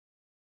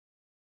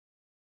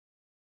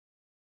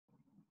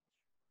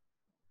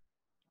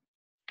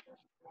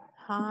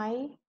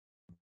Hi.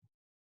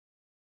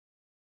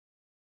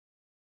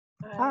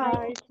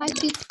 Hi. Hi,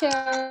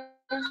 teacher.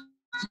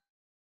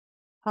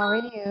 How are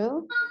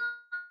you?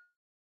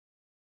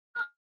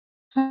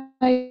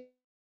 Hi,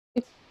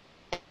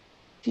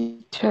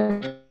 teacher.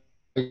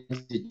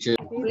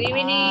 Good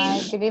evening. Hi,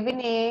 good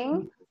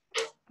evening.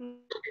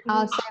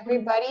 How's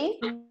everybody?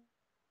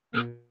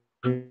 Good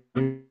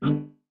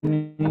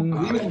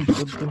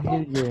to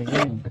hear you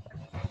again.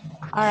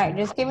 All right,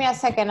 just give me a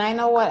second.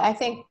 I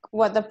think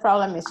what the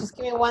problem is. Just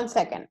give me 1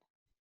 second.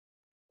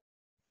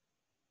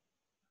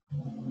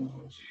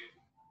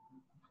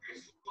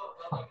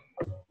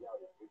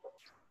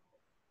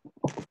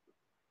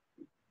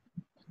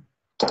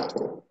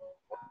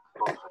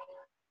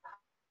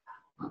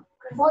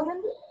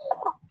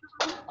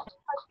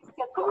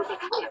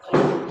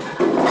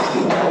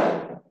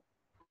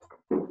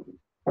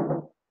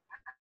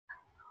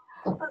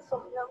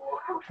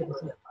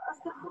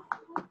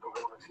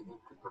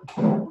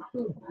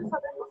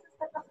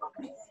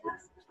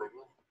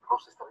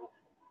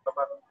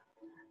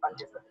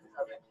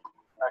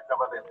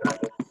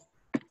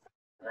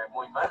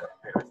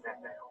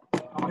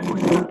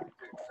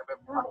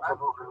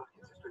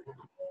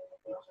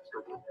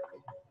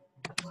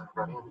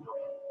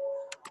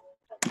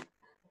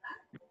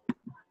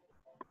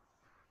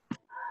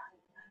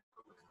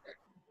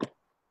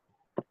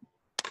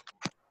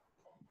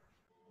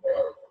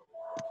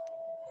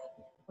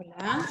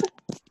 Hola.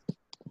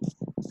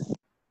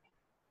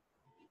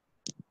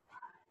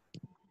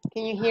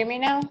 Can you hear me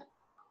now?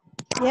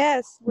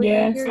 Yes, we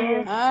can hear you.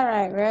 All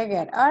right, very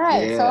good. All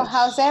right, so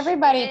how's Yes.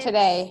 everybody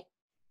today?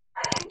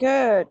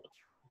 Good.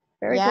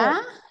 Very good.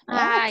 Yeah?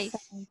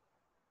 Excellent.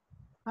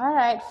 All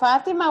right,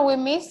 Fatima, we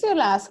missed you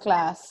last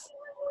class.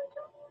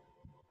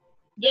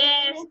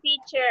 Yes,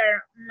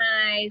 teacher,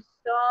 my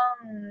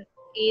son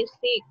is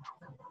sick.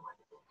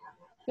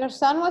 Your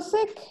son was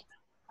sick?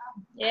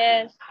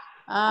 Yes,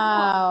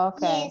 Ah,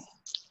 okay.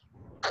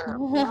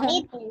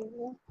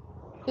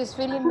 He's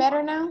feeling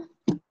better now?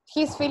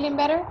 He's feeling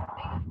better?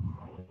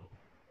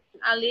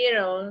 a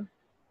little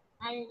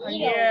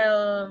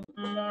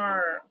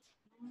more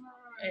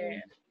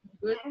good.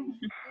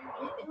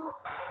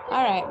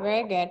 All right,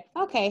 very good.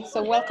 Okay,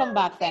 so welcome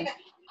back then.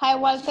 Hi,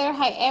 Walter.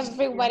 Hi,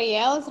 everybody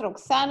else.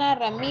 Roxana,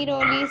 Ramiro,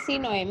 Lizzie,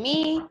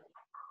 Noemi,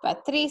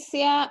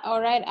 Patricia.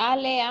 All right,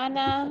 Ale,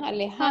 Ana,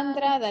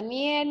 Alejandra,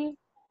 Daniel,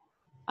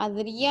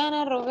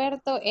 Adriana,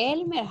 Roberto,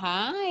 Elmer.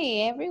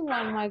 Hi,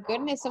 everyone. My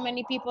goodness, so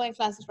many people in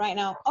classes right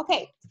now.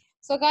 Okay,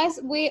 so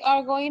guys, we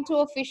are going to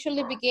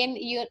officially begin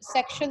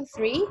section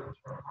 3.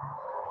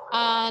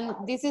 And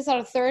this is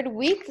our 3rd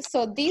week.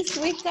 So this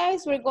week,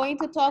 guys, we're going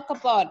to talk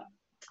about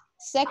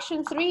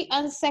section 3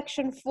 and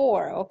section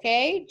 4,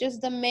 okay?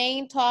 Just the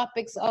main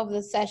topics of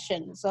the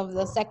sections.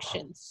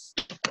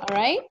 All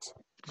right?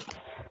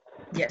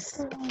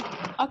 Yes.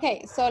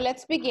 Okay, so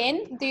let's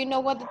begin. Do you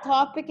know what the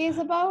topic is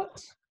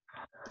about?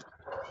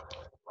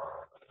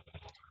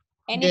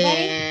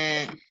 Anybody?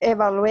 The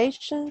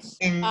Evaluations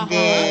in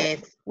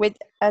with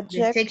the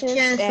adjectives section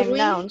and 3,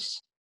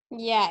 nouns.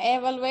 Yeah,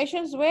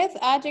 evaluations with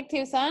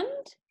adjectives and?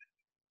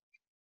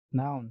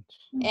 Nouns.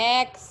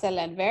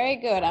 Excellent, very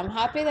good. I'm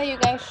happy that you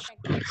guys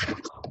checked the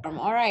form.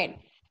 All right.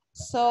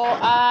 So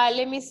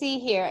let me see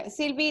here.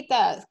 Sylvia,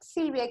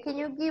 can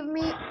you give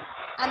me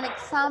an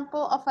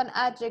example of an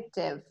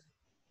adjective?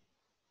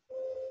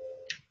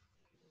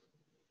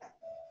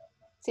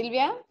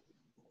 Sylvia?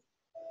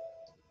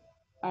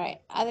 All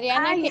right.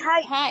 Adriana,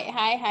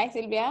 hi,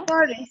 Sylvia.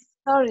 Sorry.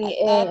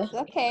 That's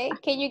okay.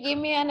 Can you give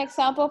me an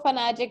example of an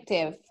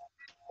adjective?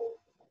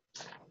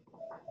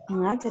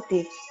 An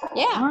adjective.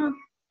 Yeah.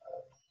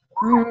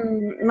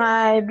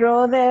 My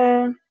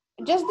brother.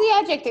 Just the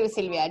adjective,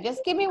 Sylvia.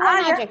 Just give me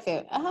one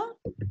adjective.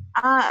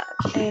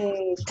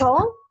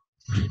 Tall.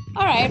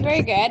 All right,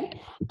 very good.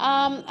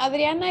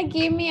 Adriana,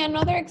 give me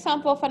another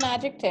example of an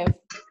adjective.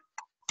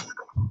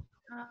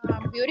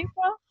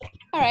 beautiful.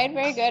 All right,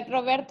 very good.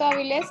 Roberto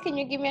Aviles, can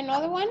you give me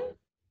another one?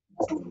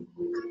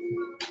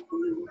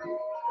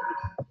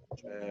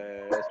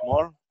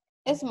 Small.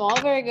 Small,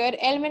 very good.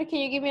 Elmer, can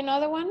you give me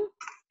another one?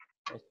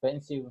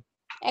 Expensive.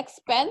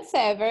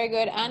 Expensive, very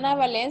good. Ana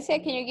Valencia,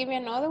 can you give me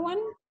another one?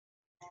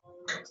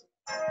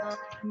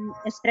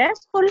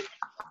 Stressful.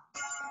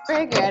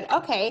 Very good.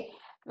 Okay,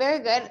 very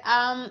good.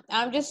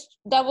 I'm just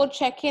double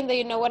checking that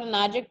you know what an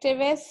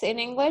adjective is in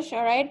English.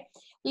 All right.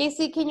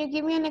 Lizzie, can you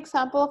give me an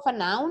example of a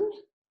noun?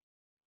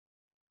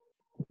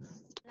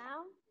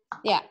 Now.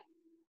 Yeah.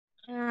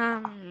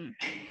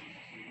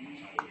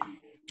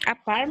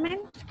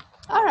 Apartment.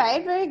 All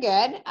right, very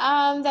good.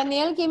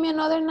 Daniel, give me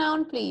another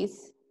noun,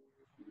 please.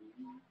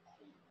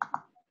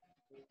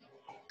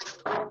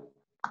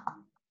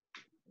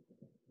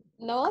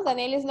 No,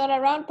 Daniel is not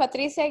around.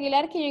 Patricia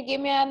Aguilar, can you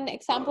give me an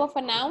example of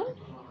a noun?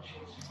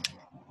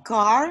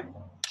 Car.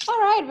 All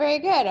right, very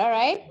good. All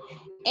right.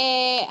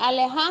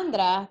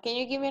 Alejandra, can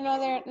you give me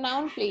another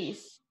noun,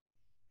 please?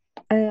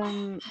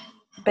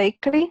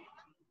 Bakery.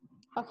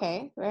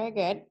 Okay, very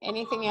good.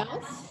 Anything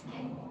else?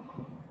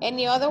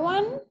 Any other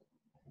one?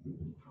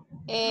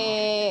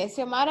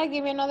 Xiomara,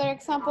 give me another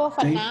example of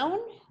a noun.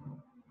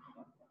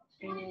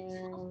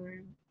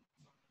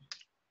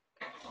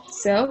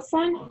 Cell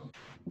phone.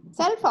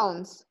 Cell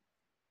phones.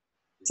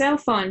 Cell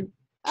phone.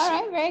 All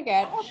right, very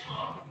good.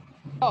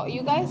 Oh,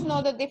 you guys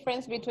know the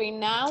difference between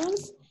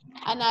nouns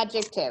and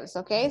adjectives,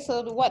 okay?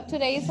 So what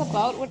today is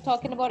about, we're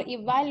talking about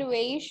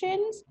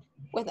evaluations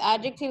with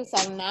adjectives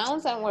and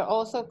nouns, and we're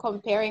also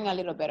comparing a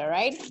little bit, all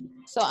right?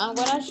 So I'm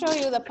gonna show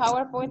you the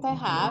PowerPoint I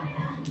have.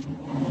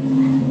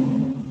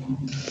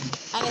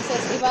 And it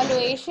says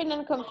evaluation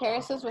and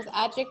comparisons with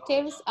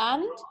adjectives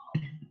and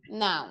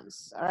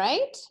nouns, all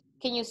right?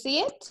 Can you see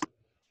it?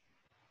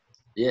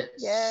 Yes.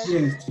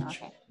 Yes.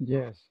 Okay.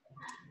 Yes.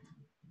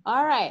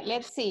 All right,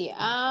 let's see.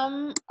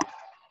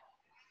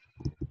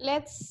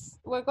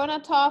 We're gonna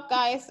talk,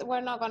 guys.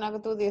 We're not gonna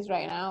do this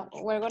right now.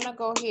 We're gonna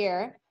go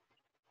here.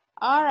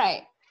 All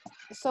right,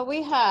 so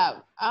we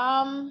have,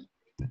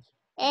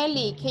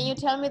 Ellie, can you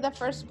tell me the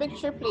first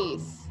picture,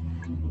 please?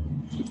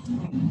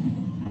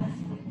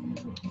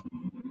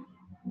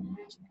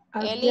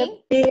 Ellie?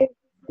 Adjective,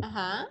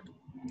 Uh-huh.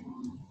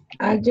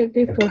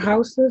 adjective for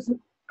houses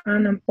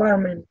and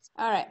apartments.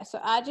 All right, so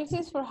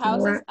adjectives for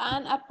houses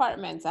and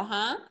apartments,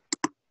 uh-huh.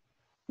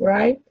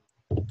 Right,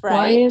 Right,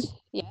 quiet,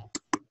 yeah.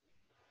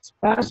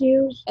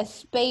 spacious,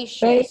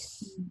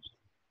 Spacious.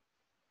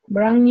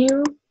 brand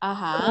new,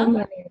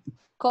 Uh-huh.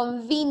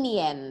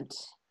 Convenient.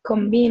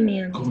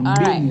 convenient. All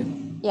right.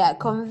 Yeah,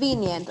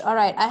 convenient. All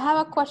right. I have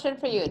a question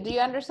for you. Do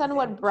you understand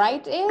what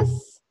bright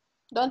is?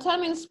 Don't tell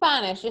me in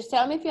Spanish. Just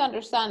tell me if you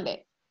understand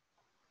it.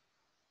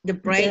 The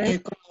bright Yes. es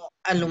como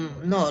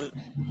no.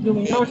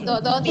 Luminoso.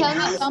 Don't tell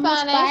me in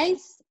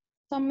Spanish.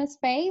 Some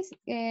space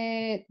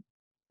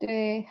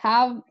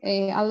have a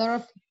lot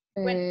of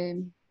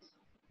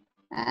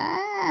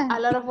A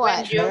lot of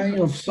what?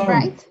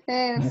 bright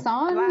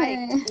sun.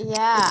 Light.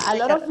 Yeah, a Like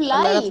lot of a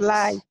lot of light.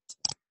 light.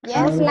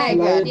 Yes, very light,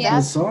 good. yeah.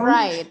 That's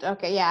right.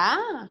 Okay,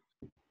 yeah.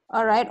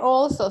 All right.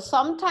 Also,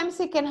 sometimes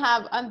it can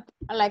have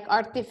like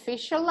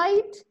artificial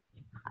light,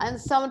 and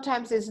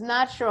sometimes it's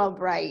natural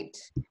bright.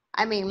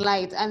 I mean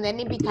light, and then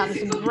it becomes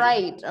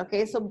bright.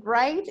 Okay, so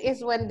bright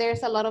is when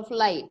there's a lot of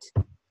light.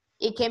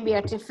 It can be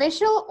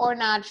artificial or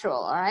natural.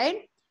 All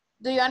right.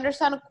 Do you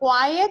understand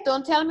quiet?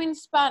 Don't tell me in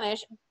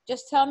Spanish.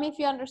 Just tell me if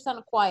you understand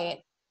quiet.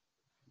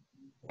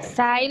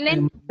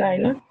 Silent.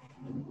 Silent.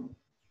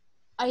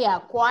 Oh yeah,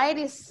 quiet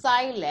is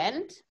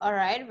silent. All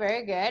right,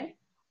 very good.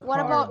 What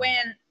about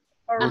When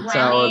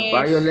Without it's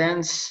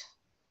violence.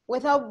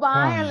 without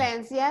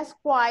violence? Yes,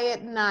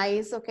 quiet,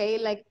 nice. Okay,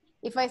 like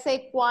if I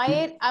say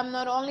quiet, I'm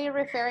not only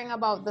referring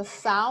about the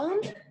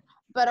sound,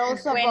 but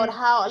also about when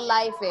how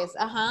life is.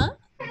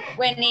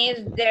 when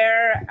is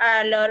there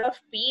a lot of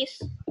peace?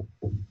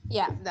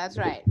 Yeah, that's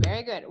right.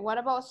 Very good. What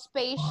about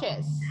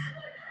spacious?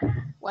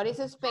 What is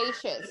a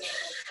spacious?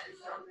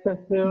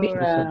 It's a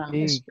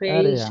big space,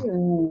 area.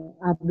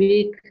 a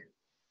big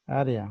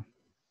Area.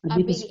 A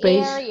big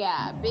space.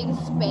 area, big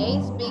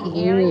space, big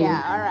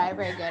area. All right,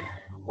 very good.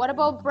 What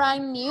about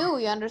brand new?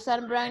 You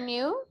understand brand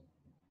new?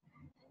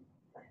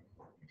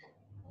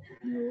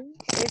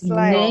 It's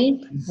like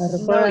Name, No,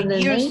 recuerda the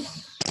name.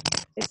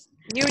 it's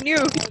new.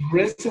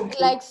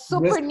 Like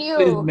super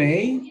new.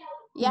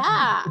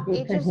 Yeah,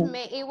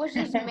 it was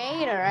just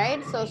made, all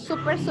right? So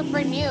super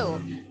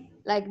new.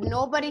 Like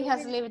nobody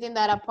has lived in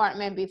that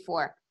apartment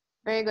before.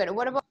 Very good.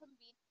 What about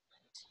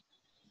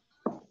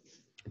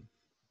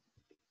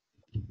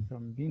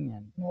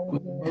Convenient.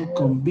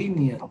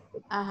 Convenient.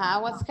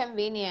 what's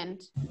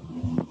convenient?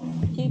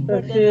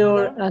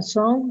 Prefer a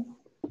song.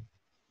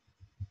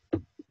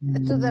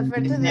 To the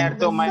Near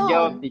to my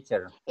job, zone.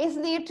 teacher. It's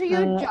near to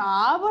your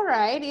job, all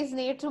right? It's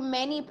near to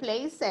many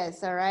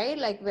places, all right?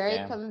 Like very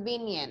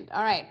convenient.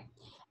 All right.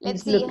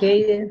 Let's see.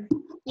 Located.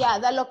 Yeah,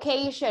 the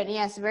location.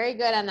 Yes, very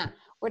good, Anna.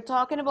 We're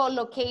talking about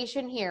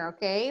location here,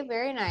 okay?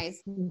 Very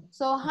nice.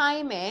 So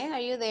Jaime, are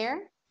you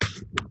there?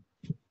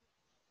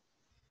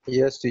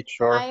 Yes,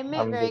 teacher. Jaime,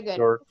 very good.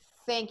 Teacher.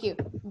 Thank you.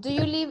 Do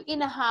you live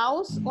in a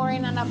house or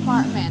in an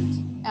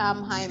apartment,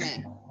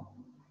 Jaime?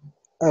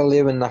 I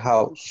live in a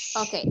house.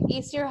 Okay,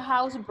 is your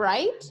house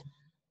bright?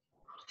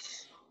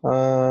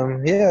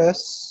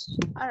 Yes.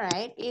 All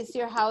right, is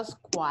your house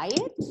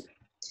quiet?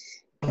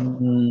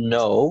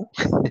 No,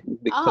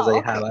 because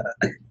I have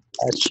okay.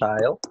 a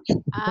child.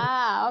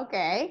 Ah,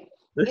 okay.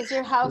 Is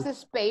your house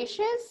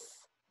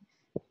spacious?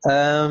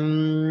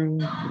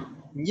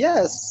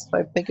 Yes,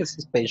 I think it's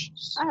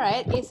spacious. All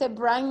right, is it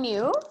brand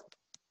new?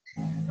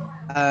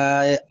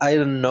 I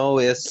don't know.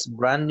 It's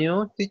brand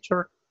new,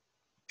 teacher.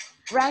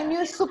 Brand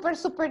new,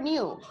 super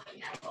new.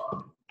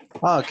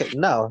 Oh, okay,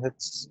 no,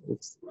 it's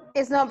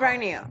not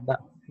brand new. No,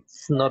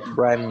 it's not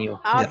brand new.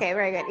 Okay, yeah.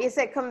 Very good. Is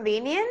it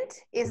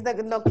convenient? Is the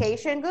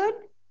location good?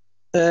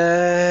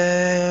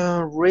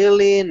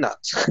 Really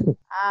not.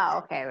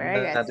 Okay,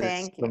 very good.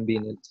 Thank you.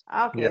 Convenient.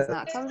 Okay, it's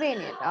not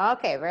convenient.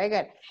 Okay, very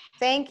good.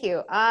 Thank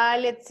you.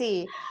 Let's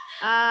see.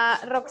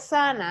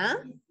 Roxana.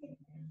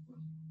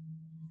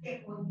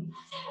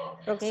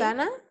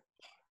 Roxana?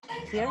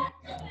 Here.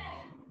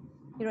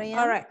 Here I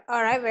am.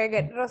 All right, very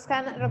good.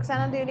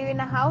 Roxana, do you live in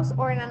a house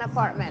or in an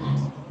apartment?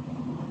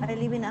 I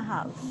live in a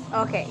house.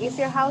 Okay, is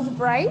your house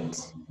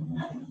bright?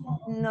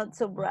 Not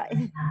so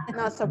bright.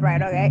 Not so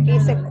bright, okay.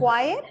 Is it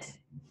quiet?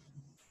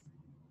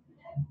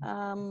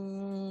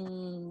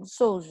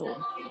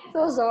 So-so.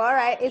 So, all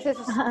right. Is it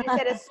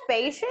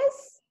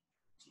spacious?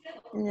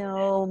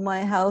 No,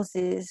 my house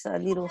is a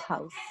little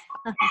house.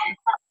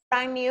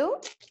 Brand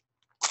new?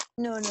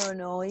 No.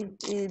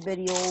 It's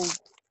very old.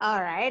 All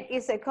right.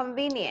 Is it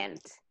convenient?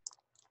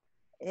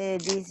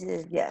 This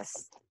is,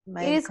 yes.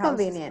 My It is house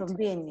convenient. is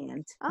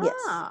convenient. Ah, Yes.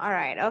 all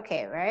right.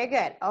 Okay, very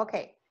good.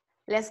 Okay.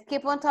 Let's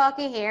keep on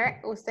talking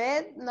here.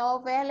 Usted no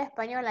ve el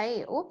español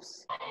ahí.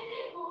 Oops.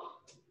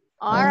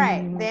 All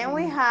right. Then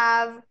we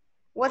have,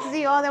 what's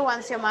the other one,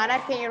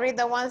 Xiomara? Can you read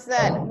the ones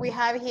that we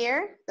have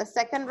here? The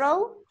second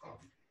row?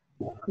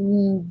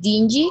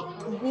 Dingy.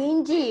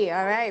 Dingy.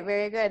 All right.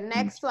 Very good.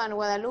 Next one,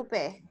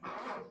 Guadalupe.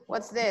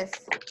 What's this?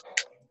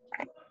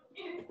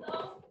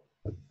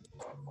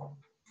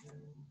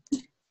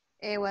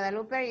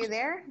 Guadalupe, are you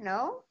there?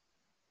 No?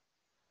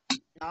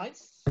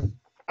 Noise.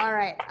 All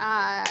right.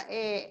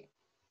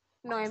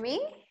 Noemi?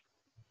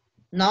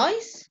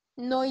 Noise.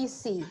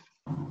 Noisy.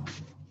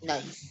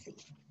 Noisy.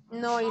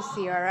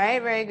 Noisy. All right.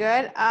 Very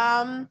good.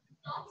 Ana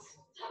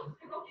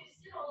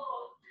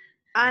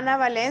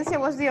Valencia,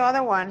 what's the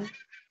other one?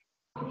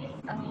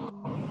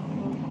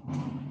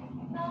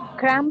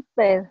 Cramped.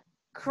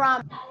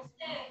 Cramped.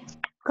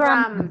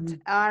 Cramped.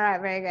 All right.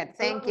 Very good.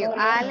 Thank you.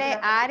 Ale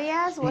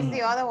Arias, what's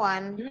the other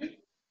one?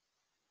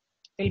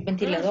 El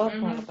ventilador.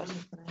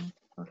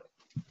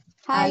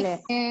 Hi,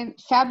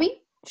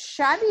 Shabby.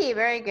 Shabby.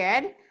 Very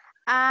good.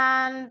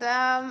 And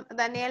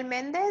Daniel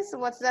Mendez,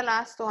 what's the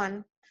last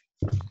one?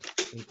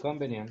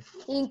 Inconvenient.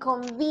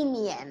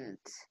 Inconvenient.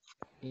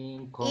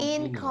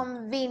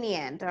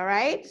 Inconvenient. All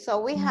right.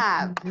 So we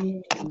have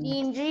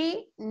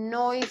dingy,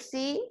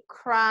 noisy,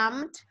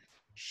 cramped,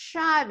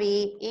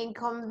 shabby,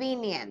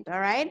 inconvenient. All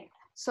right.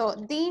 So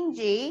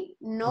dingy,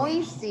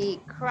 noisy,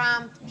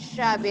 cramped,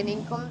 shabby, and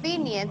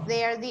inconvenient,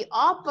 they are the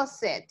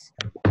opposite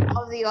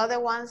of the other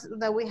ones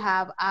that we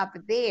have up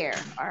there.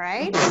 All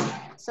right.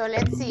 So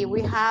let's see.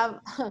 We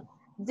have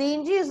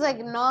dingy is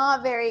like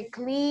not very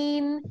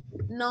clean,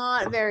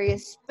 not very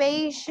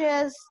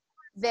spacious,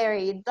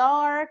 very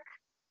dark,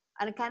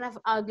 and kind of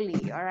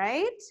ugly, all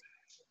right?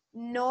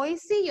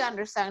 Noisy, you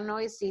understand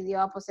noisy, the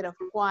opposite of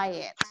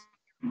quiet.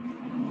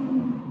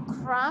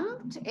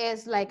 Cramped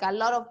is like a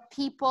lot of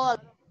people,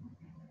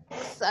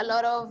 a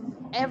lot of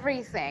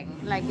everything,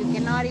 like you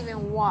cannot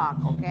even walk,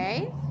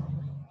 okay?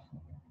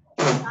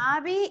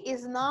 Shabby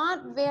is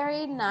not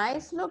very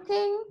nice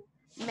looking.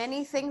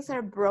 Many things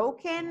are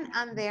broken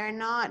and they're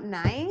not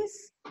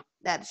nice.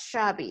 That's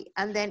shabby.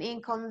 And then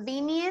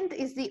inconvenient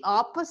is the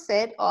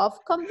opposite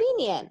of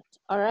convenient,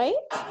 all right?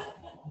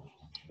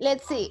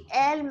 Let's see,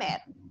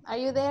 Elmer. Are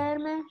you there,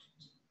 Elmer?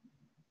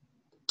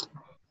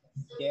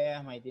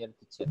 Yeah, my dear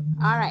teacher.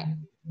 All right.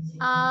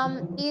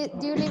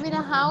 Do you live in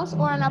a house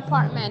or an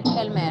apartment,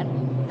 Elmer?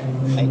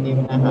 I live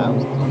in a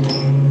house.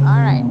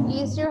 All right.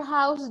 Is your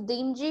house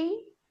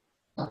dingy?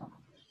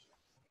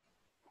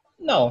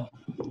 No,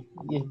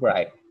 it's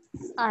bright.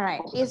 All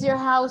right. Is your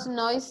house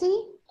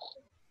noisy?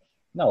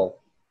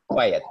 No,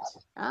 quiet.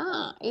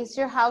 Ah, is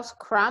your house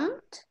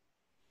cramped?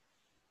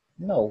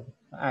 No,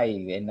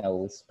 I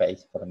no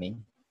space for me.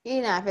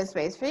 Enough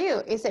space for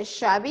you. Is it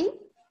shabby?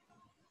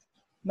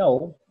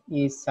 No,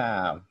 it's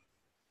so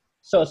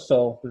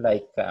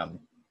like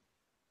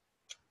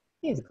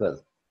it's good.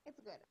 It's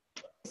good.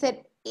 Is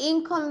it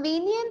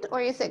inconvenient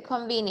or is it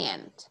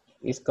convenient?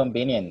 It's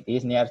convenient.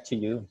 It's near to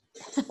you.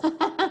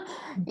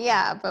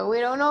 Yeah, but we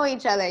don't know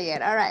each other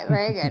yet. All right,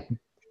 very good.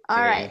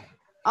 All right.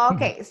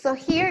 Okay, so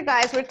here,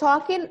 guys, we're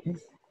talking,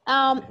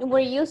 we're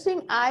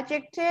using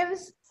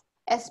adjectives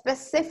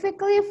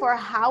specifically for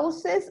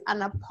houses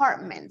and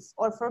apartments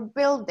or for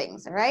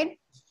buildings, all right?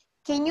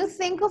 Can you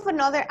think of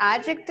another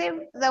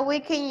adjective that we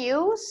can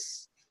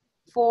use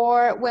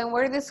for when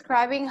we're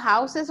describing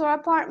houses or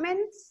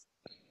apartments?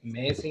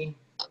 Messy.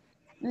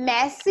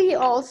 Messy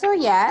also,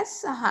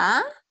 yes.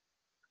 Uh-huh.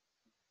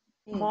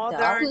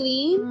 Modern.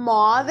 Clean.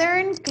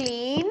 Modern,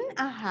 clean.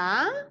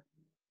 Uh-huh.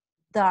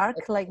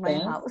 Dark, like my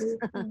house.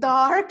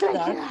 Dark,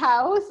 like your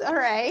house. All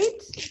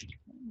right.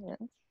 Yeah.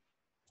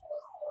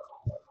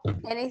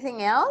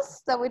 Anything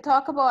else that we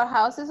talk about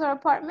houses or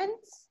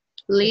apartments?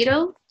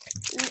 Little.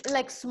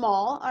 Like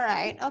small. All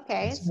right.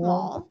 Okay.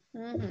 Small.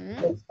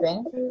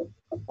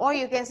 Or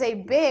you can say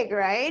big,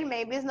 right?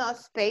 Maybe it's not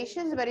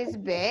spacious, but it's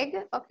big.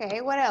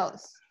 Okay. What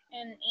else?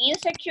 And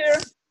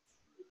insecure.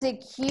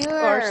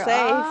 Secure. Or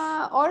safe.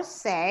 Or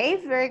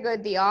safe. Very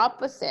good. The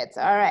opposites.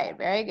 All right.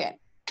 Very good.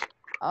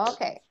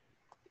 Okay.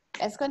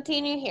 Let's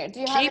continue here.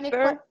 Do you have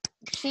any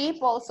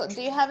cheap also?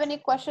 Do you have any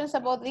questions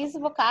about this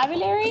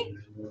vocabulary?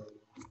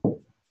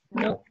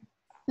 No.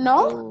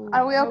 No?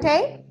 Are we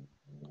okay?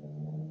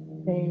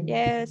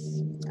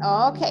 Yes.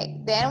 Okay.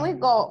 Then we're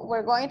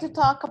going to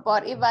talk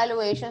about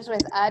evaluations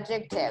with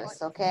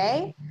adjectives,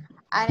 okay?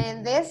 And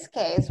in this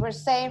case, we're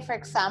saying, for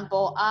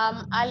example,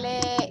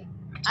 Ale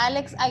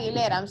Alex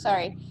Aguilera, I'm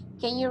sorry.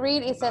 Can you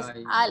read? It says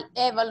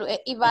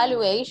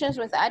evaluations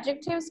with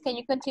adjectives. Can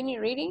you continue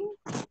reading?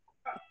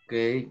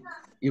 Okay.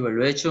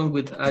 Evaluation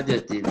with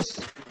adjectives.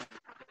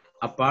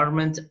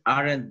 Apartments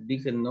aren't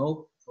big enough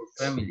for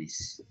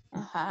families.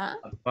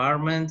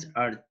 Apartments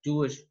are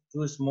too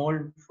small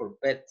for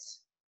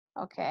pets.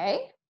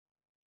 Okay.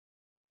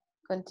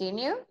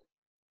 Continue.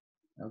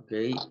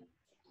 Okay.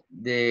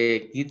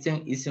 The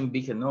kitchen isn't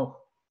big enough.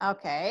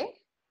 Okay.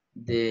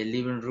 The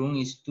living room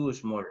is too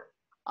small.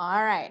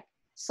 All right.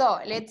 So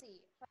let's see.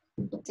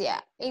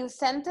 Yeah. In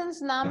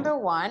sentence number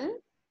 1,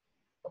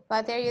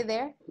 Patty, are you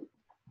there?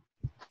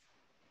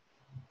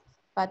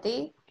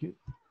 Patty?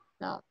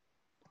 No,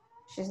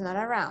 she's not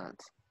around.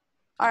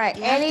 All right.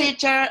 Yes, Ellie.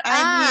 teacher,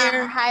 I'm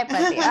here. Hi,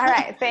 Patty. All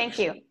right. Thank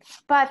you.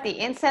 Patty,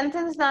 in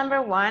sentence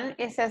number 1,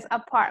 it says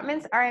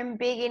apartments aren't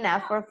big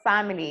enough for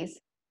families.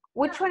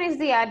 Which one is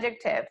the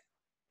adjective?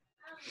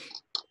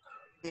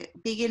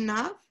 Big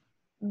enough?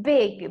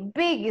 Big.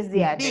 Big is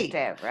the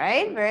adjective,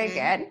 right? Very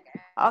good.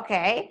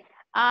 Okay.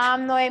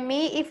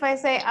 Noemi, if I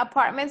say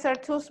apartments are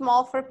too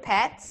small for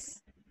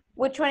pets,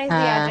 which one is the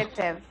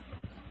adjective?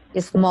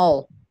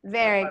 Small.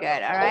 Very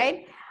good. All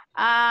right.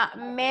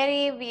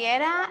 Mary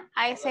Vieira,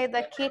 I say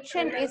the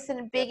kitchen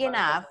isn't big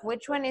enough.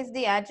 Which one is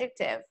the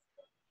adjective?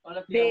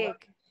 Big.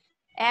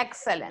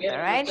 Excellent. All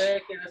right.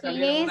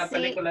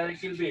 Lizzie.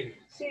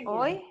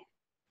 Oi,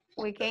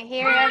 we can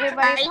hear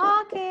everybody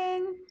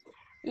talking.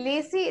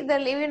 Lizzie, the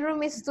living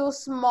room is too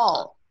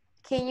small.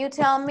 Can you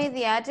tell me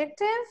the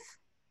adjective?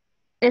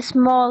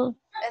 Small.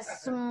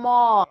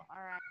 Small. All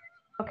right.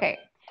 Okay.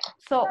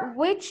 So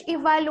which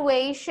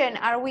evaluation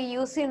are we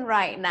using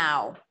right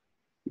now?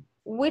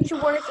 Which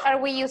words are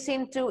we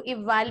using to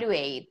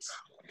evaluate?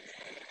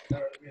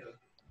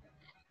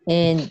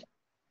 And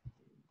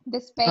The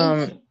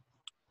space.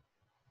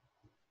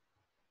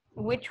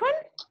 Which one?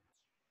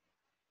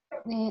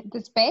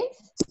 The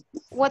space.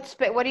 What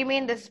do you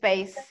mean the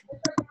space?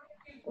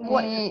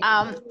 What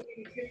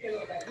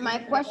my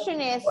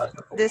question is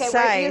The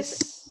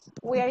size.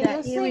 We are the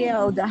using area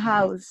of the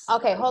house.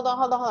 Okay, hold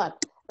on.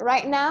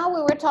 Right now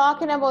we were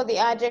talking about the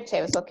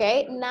adjectives,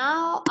 okay?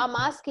 Now I'm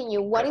asking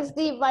you, what is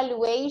the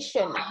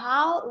evaluation?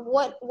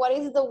 What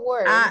is the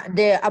word?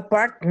 The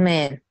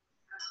apartment.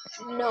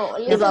 No,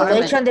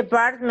 Evaluation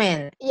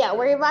department. Yeah,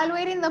 we're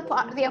evaluating the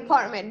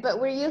apartment, but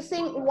we're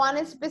using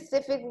one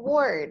specific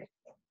word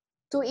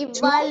to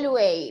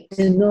evaluate.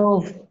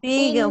 Enough.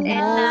 Big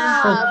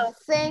Enough.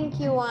 Thank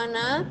you,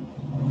 Anna.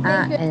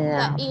 Thank you.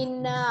 Enough.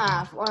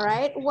 Enough. All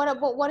right.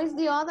 What is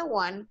the other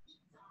one?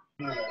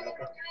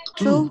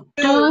 Two.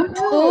 All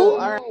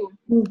right.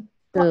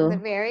 Two.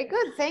 Very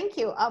good. Thank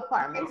you.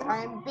 Apartments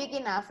aren't big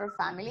enough for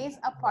families.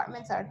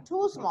 Apartments are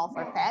too small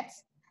for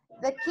pets.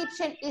 The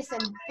kitchen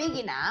isn't big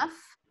enough.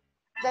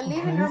 The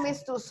living room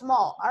is too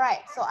small. All right.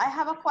 So I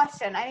have a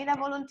question. I need a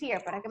volunteer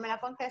para que me la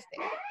conteste.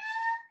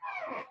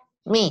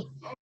 Me.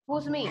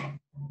 Who's me?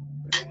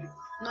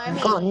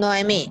 Noemi. Oh,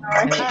 Noemi.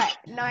 All right,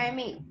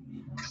 Noemi.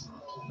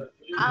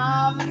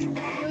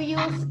 You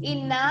use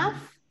enough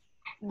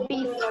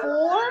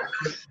before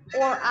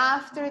or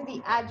after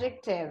the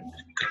adjective?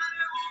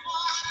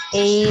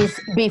 Is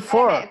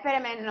before.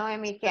 Espérame,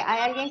 Noemi, que hay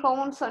alguien con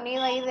un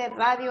sonido ahí de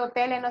radio,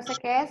 tele, no sé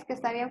qué es, que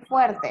está bien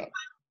fuerte.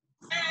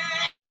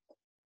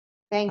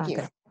 Thank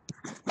you.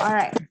 All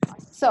right.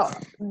 So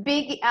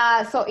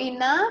so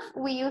enough,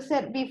 we use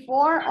it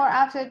before or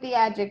after the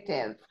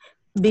adjective?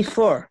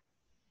 Before.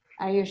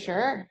 Are you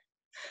sure?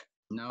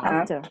 No.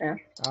 After.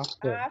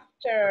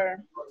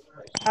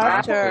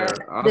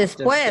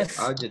 Después.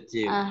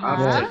 Adjective. Uh-huh.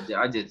 After the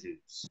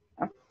adjectives.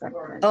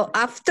 Oh,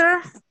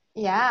 after?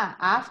 Yeah,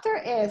 after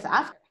is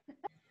after.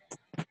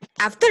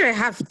 After or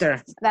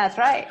after? That's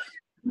right.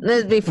 No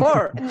es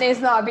before. It's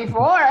not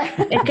before.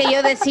 Es que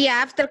yo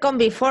decía after con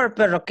before,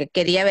 pero que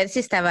quería ver si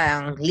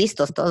estaban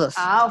listos todos.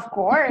 Of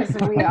course,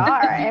 we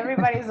are.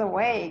 Everybody's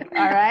awake.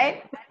 All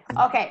right.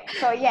 Okay.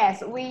 So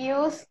yes, we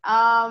use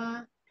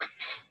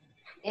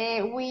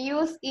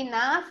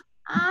enough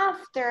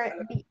after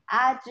the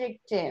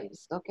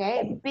adjectives.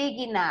 Okay. Big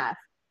enough,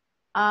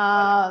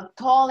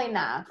 tall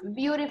enough,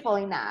 beautiful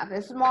enough,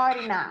 smart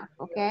enough.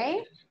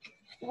 Okay.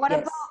 What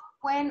about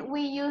when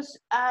we use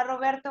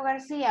Roberto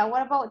Garcia?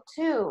 What about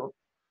two?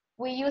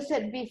 We use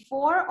it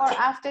before or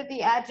after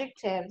the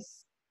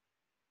adjectives?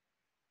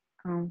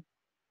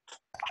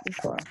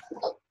 Before.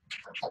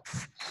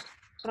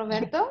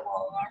 Roberto?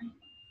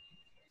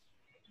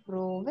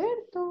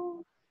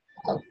 Roberto.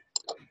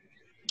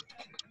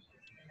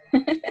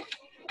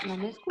 No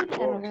me escucha,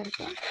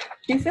 Roberto.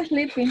 She's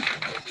sleeping.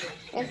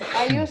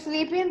 Are you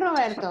sleeping,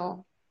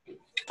 Roberto?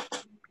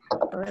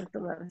 Roberto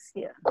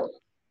García.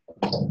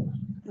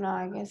 No,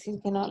 I guess he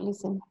cannot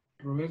listen.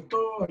 Roberto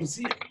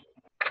García.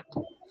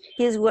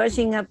 He's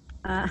watching a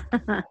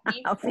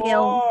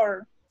film.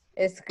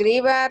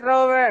 Escriba,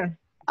 Robert.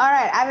 All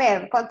right, a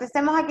ver,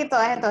 contestemos aquí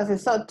todas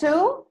entonces. So,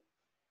 two,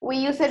 we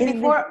use it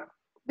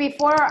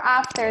before or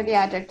after the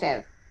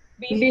adjective?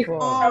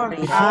 Before. All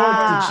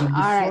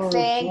right,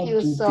 thank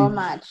you so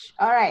much.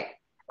 All right.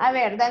 A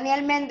ver,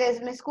 Daniel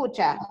Méndez, ¿me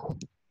escucha?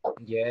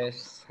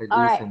 Yes, I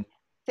All right. listen.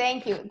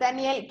 Thank you.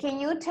 Daniel, can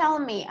you tell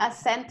me a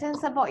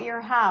sentence about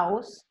your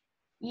house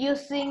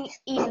using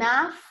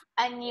enough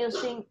and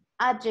using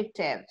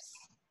adjectives?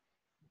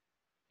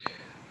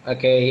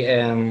 Okay,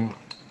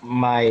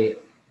 I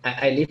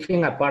live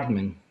in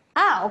apartment.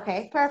 Ah,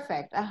 okay,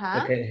 perfect.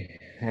 Uh-huh. Okay,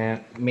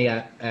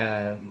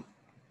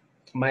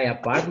 my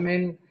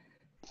apartment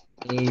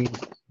is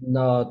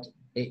not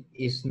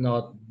is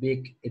not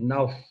big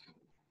enough.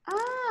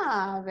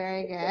 Ah,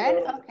 very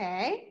good.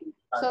 Okay.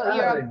 So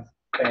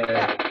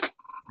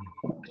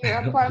your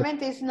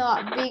apartment is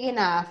not big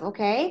enough,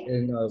 okay?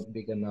 It's not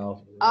big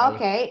enough, right?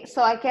 Okay,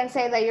 so I can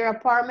say that your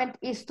apartment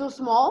is too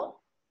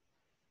small?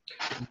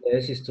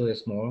 Yes, it's too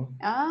small.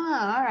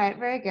 Ah, all right,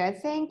 very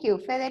good. Thank you.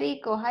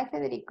 Federico. Hi,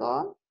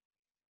 Federico.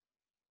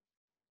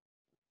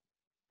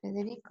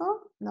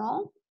 Federico?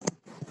 No?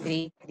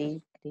 Cri,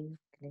 cri, cri,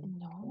 cri.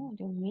 No,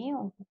 Dios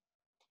mío.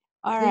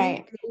 All Cri,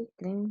 right. cri,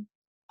 cri.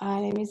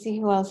 Let me see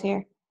who else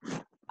here.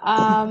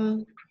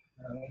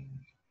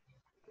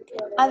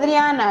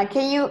 Adriana,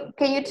 can you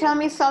tell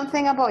me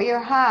something about your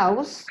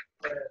house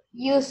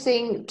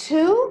using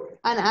to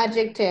an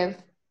adjective?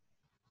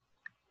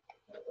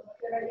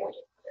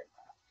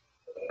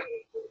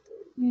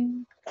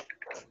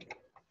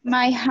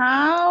 My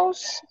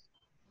house.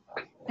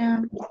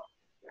 I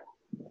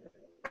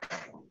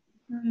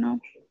don't know.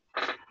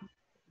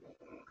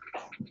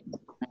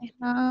 My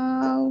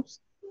house.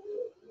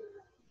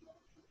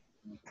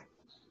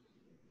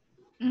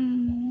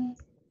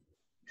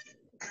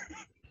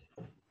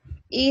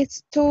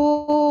 It's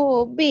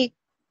too big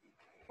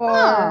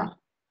for.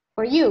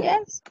 For you.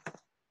 Yes.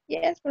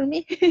 Yes, for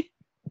me.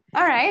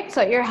 All right.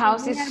 So your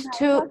house Me and is my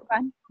too.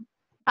 husband.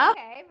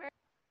 Okay.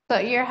 So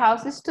your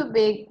house is too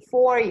big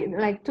for you,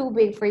 like too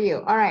big for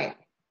you. All right.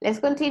 Let's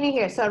continue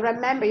here. So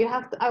remember,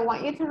 I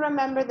want you to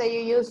remember that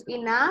you use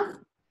enough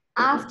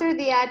after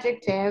the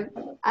adjective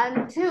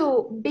and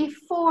to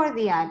before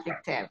the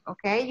adjective.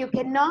 Okay. You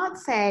cannot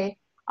say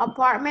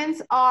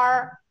apartments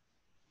are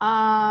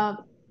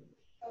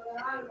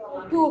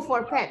two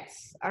for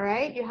pets. All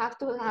right. You have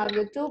to have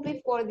the two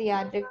before the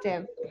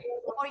adjective.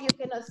 Or you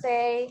cannot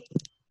say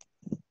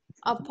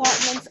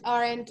apartments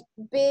aren't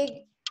big.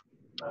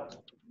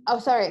 Oh,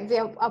 sorry,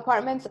 the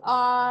apartments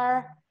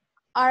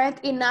aren't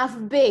enough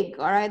big.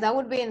 All right, that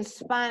would be in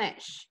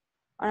Spanish,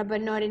 all right,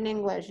 but not in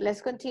English. Let's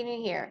continue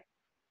here.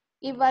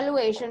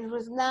 Evaluations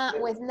with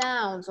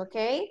nouns,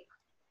 okay?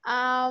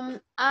 Ale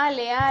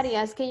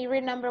Arias, can you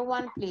read number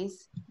 1,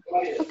 please?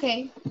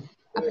 Okay.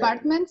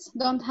 Apartments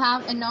don't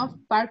have enough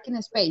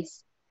parking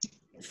space.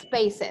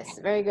 Spaces,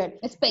 very good.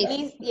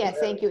 Space. Yes,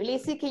 thank you.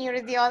 Lizzie, can you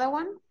read the other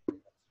one?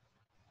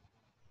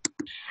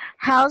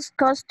 House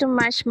costs too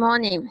much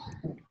money.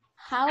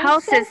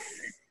 Houses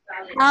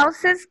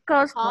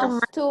Cost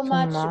too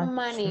much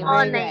money.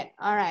 Very good.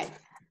 All right.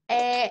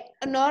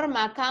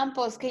 Norma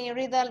Campos, can you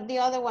read the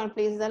other one,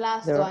 please? The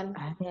last one.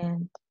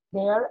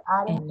 There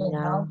aren't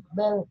enough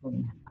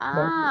bedrooms.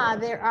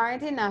 There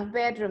aren't enough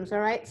bedrooms. All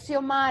right.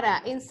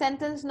 Xiomara, in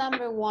sentence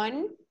number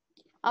 1,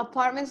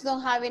 apartments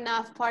don't have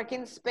enough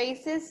parking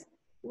spaces.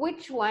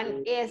 Which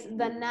one is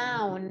the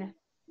noun?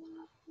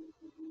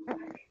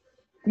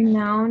 The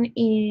noun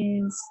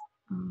is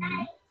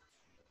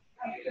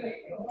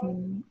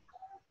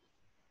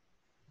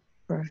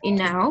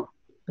enough.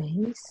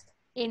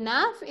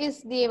 Enough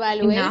is the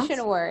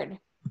evaluation word.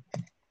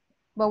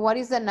 But what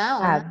is the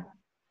noun?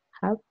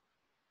 Have.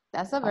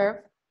 That's a verb.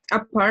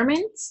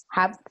 Apartments.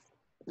 Have.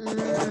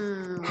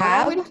 No,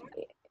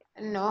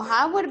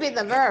 have would be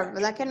the verb,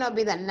 but that cannot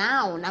be the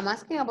noun. I'm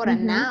asking about a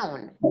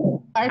noun.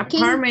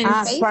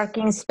 Apartments.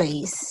 Parking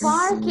space.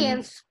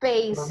 Parking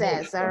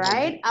spaces, all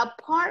right?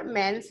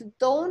 Apartments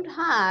don't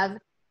have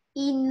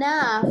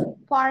enough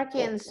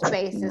parking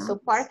spaces. So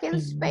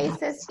parking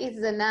spaces is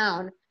the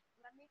noun.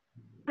 Let me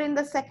put in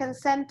the second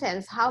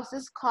sentence.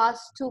 Houses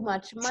cost too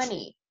much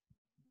money.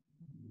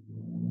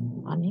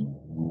 Money.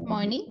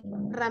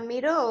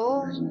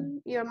 Ramiro,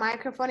 your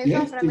microphone is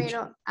Yes, off,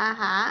 Ramiro.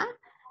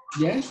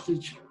 Yes,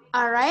 teacher.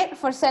 All right,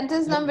 for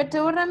sentence number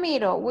 2,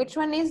 Ramiro, which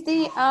one is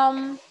the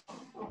noun?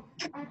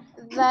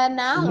 The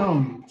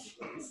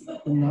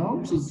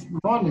noun is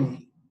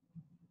money.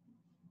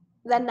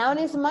 The noun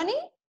is money?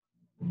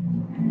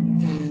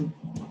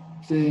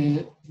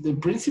 The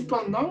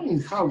principal noun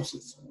is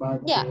houses,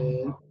 but Yeah.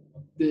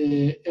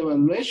 the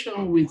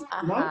evaluation with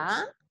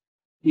nouns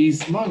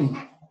is money.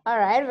 All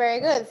right,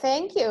 very good.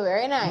 Thank you.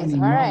 Very nice.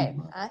 Money, All right.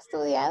 money. Ha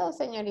estudiado,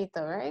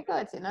 señorito. Very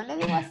good. Si no le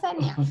digo a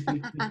seña.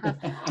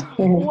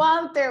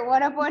 Walter,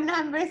 what about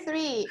number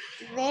 3?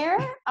 There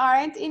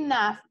aren't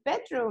enough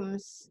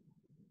bedrooms.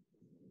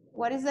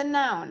 What is the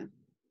noun?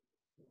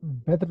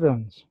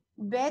 Bedrooms.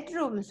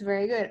 Bedrooms.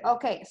 Very good.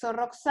 Okay, so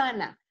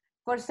Roxana,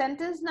 for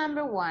sentence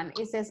number 1,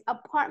 it says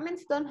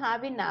apartments don't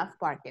have enough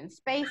parking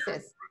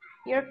spaces.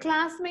 Your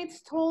classmates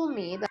told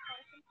me that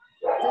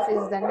this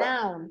is the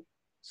noun.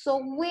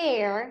 So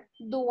where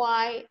do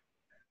I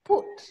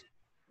put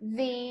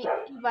the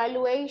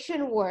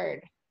evaluation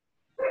word?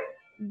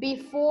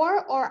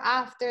 Before or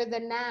after the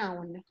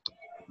noun?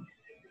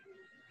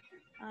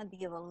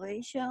 The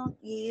evaluation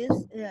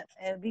is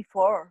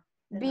before.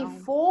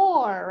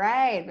 Before,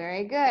 right,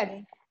 very good.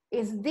 Okay.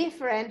 It's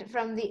different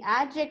from the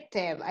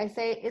adjective. I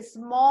say it's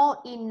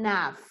small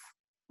enough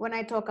when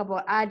I talk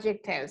about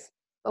adjectives.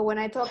 But when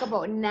I talk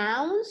about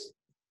nouns,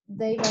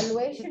 the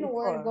evaluation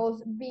word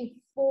goes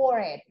before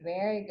it.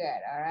 Very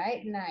good, all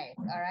right, nice,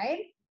 all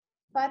right.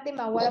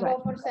 Fatima, what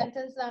about for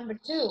sentence number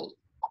 2?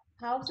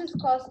 Houses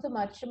cost too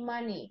much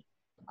money.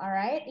 All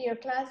right, your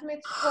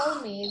classmates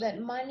told me that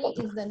money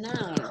is the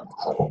noun.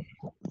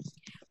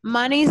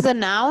 Money is the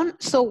noun,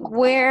 so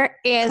where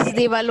is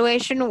the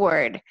evaluation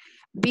word?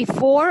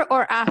 Before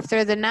or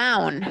after the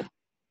noun?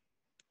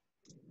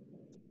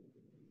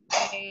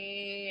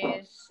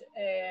 Is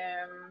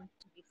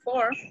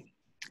before.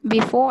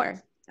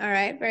 Before. All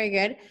right, very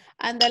good.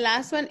 And the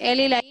last one,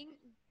 Ellie, like,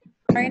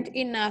 aren't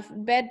enough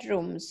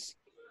bedrooms.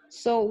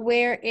 So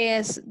where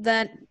is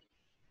the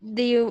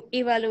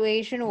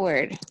evaluation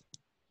word?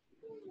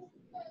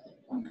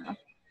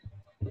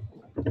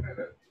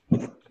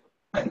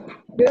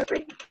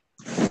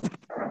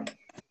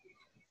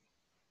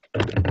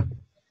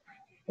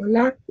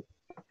 Hola.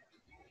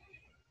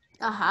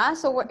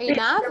 So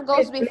enough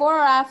goes before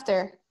or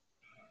after?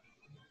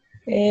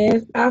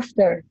 Is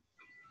after.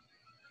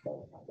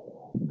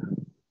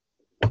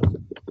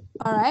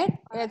 All right,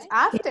 it's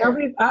after. Enough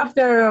is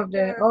after of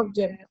the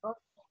object.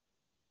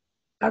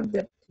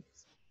 Object.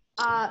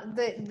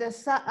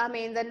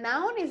 The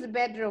noun is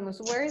bedrooms.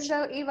 Where is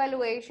the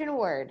evaluation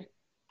word?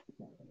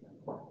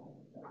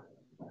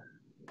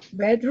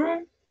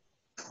 Bedroom.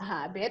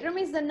 Bedroom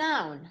is the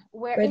noun.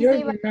 Where is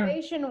Bedroom the is the noun.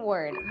 evaluation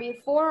word?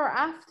 Before or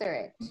after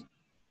it?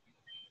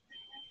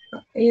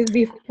 Is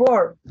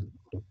before.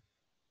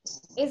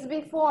 It's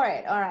before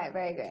it. All right,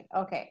 very good.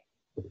 Okay,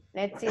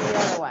 let's see the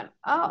other one.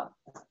 Oh,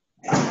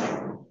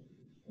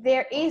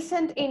 there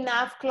isn't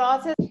enough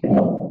closets.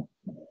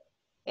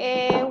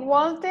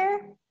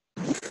 Walter,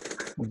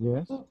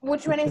 Yes.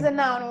 which one is the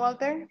noun,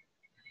 Walter?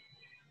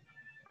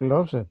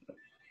 Closet.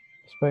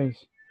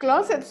 Space.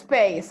 Closet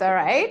space, all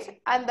right.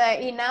 And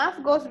the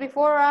enough goes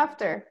before or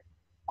after?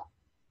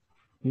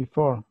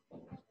 Before.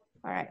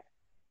 All right,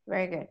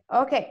 very good.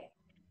 Okay,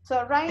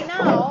 so right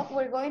now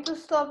we're going to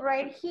stop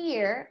right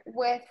here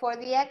for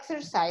the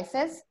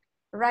exercises.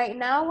 Right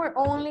now we're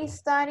only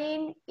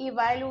studying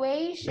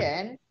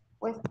evaluation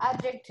with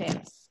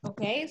adjectives,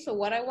 okay? So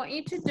what I want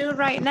you to do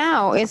right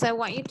now is I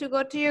want you to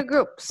go to your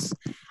groups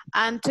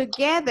and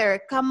together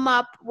come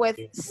up with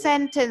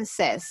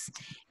sentences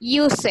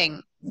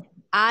using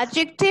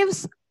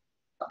adjectives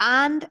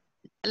and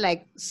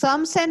like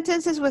some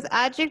sentences with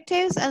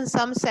adjectives and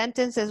some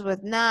sentences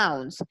with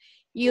nouns,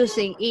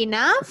 using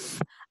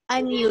enough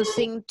and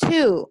using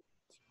to.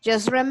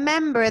 Just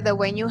remember that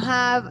when you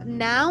have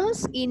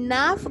nouns,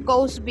 enough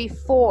goes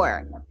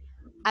before.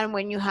 And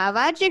when you have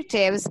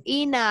adjectives,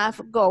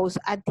 enough goes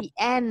at the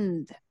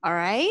end, all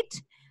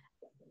right?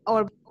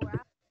 All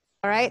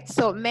right,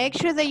 so make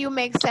sure that you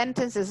make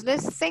sentences.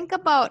 Let's think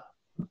about,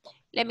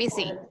 let me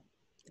see.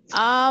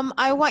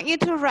 I want you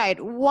to write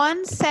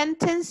one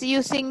sentence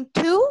using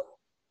to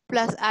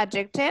plus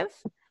adjective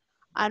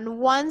and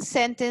one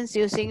sentence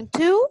using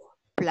to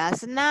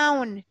plus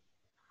noun.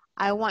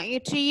 I want you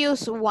to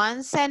use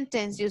one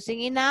sentence using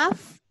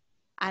enough,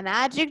 an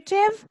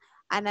adjective,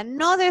 and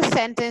another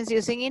sentence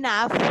using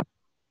enough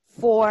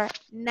for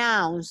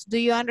nouns. Do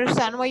you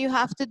understand what you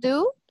have to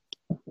do?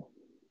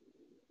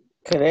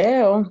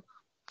 Creo.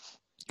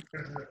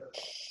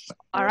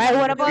 All right,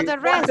 what about the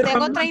rest?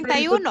 Tengo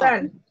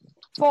 31.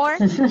 4.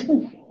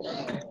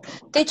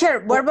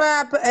 Teacher,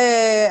 vuelva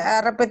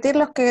a repetir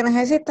los que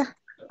necesita.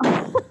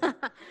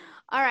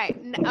 All right,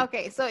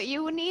 okay, so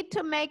you need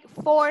to make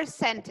 4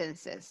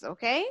 sentences,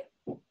 okay?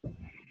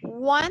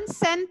 One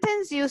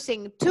sentence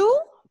using to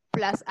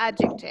plus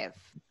adjective.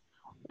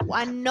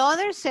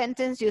 Another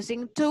sentence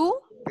using to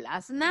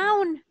plus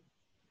noun.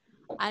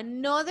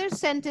 Another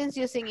sentence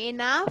using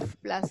enough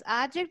plus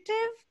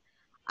adjective.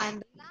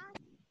 And the last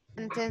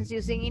sentence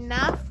using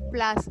enough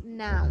plus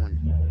noun.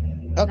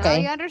 Okay. Now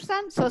you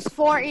understand? So it's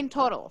 4 in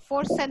total,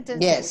 4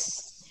 sentences.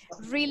 Yes.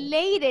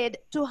 Related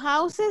to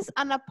houses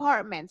and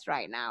apartments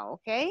right now,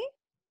 okay?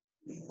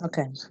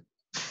 Okay.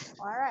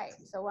 All right,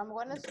 so I'm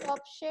going to stop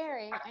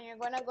sharing and you're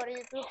going to go to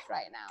your groups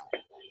right now.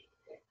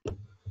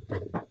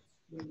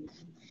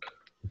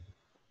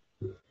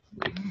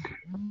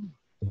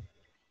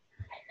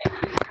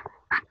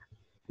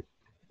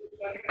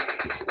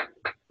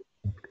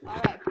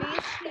 All right,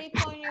 please click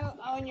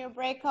on your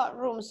breakout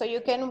room so you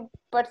can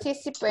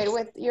participate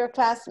with your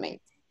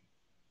classmates.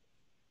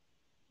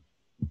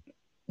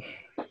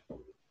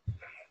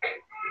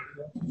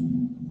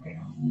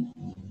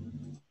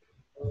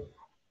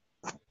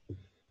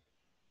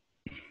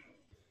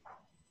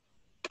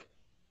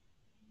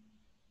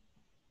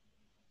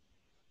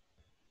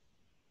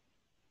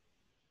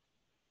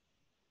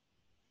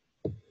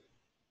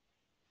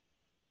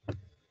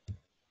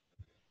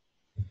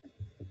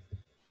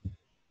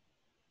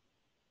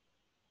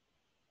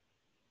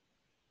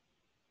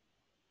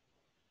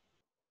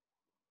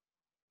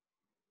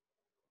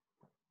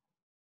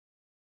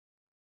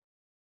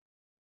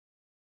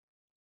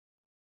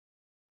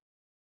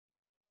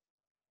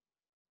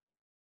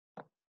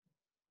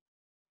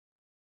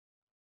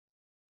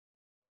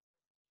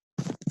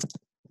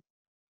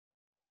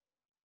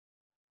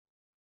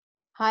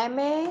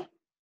 Jaime,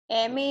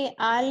 Emmy,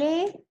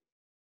 Ale.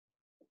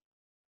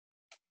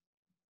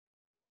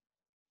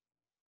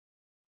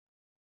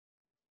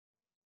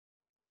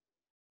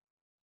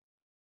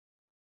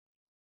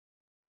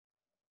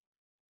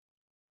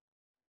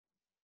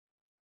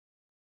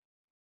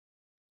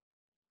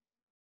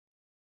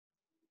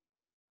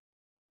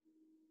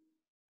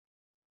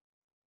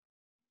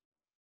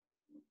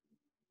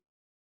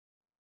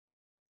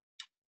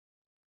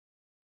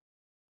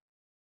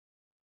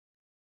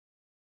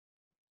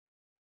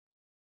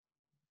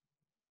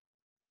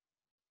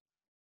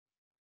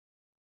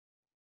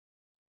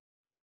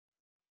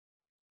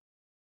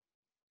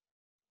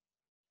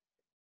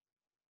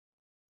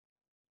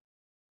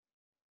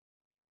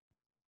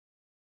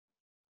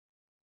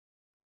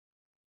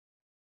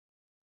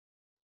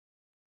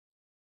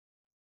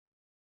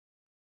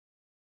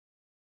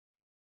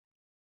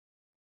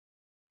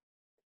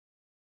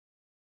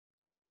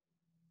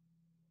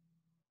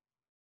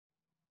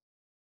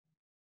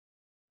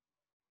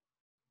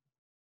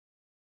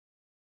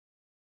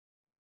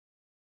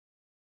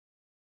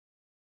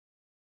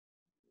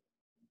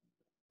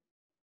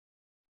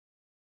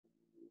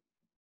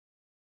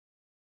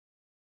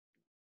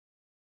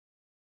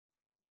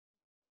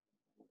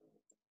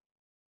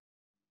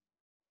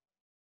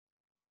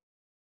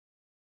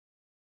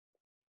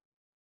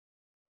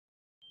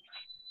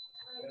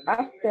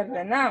 After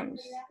the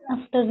nouns.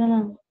 After the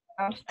noun.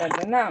 After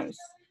the nouns.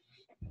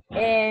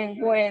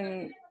 And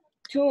when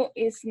to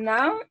is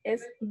noun,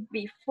 is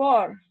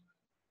before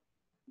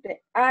the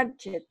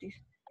adjective.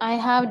 I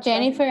have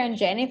Jennifer and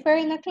Jennifer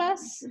in the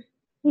class.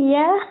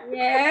 Yeah.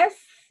 Yes.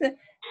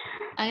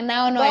 And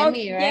now Both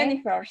Noemi, right?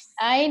 Jennifers.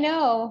 I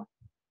know.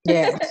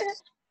 Yes.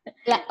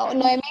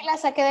 Noemi la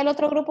saqué del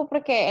otro grupo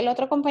porque el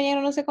otro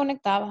compañero no se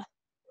conectaba.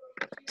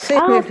 Sí,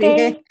 me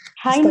fijé.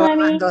 Hi, Estaba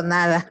Noemi.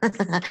 abandonada.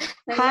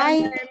 Hello, Hi,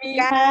 Noemi.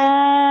 guys.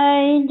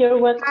 Hi, you're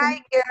welcome.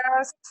 Hi,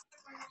 girls.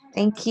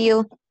 Thank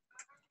you.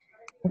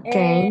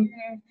 Okay.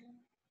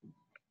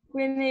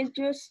 We need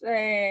use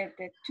the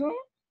to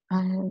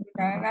with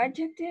an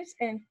adjectives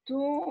and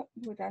to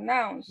with a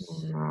nouns.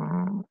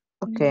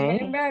 Okay.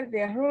 Remember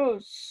the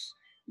rules.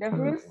 The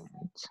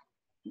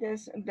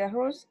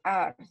rules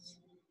are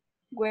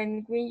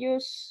when we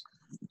use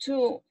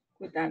to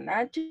with an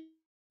adjective.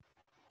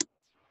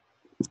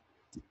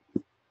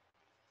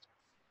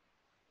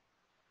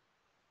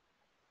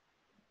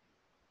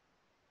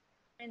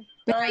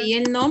 Pero ahí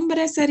el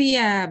nombre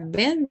sería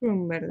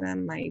bedroom, ¿verdad?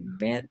 My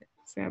bed,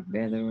 o sea,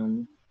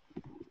 bedroom.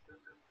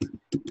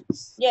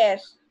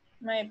 Yes,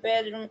 my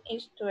bedroom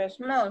is too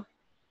small.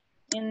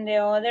 And the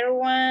other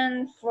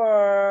one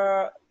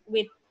for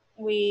with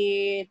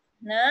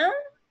noun.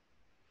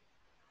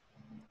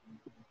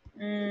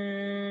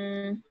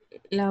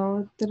 La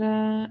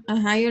otra,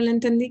 ajá, yo le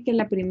entendí que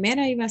la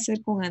primera iba a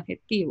ser con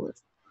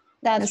adjetivos.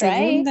 La That's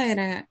segunda right.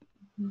 era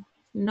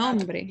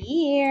nombre.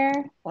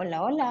 Here.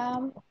 Hola,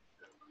 hola.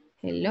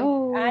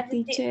 Hello,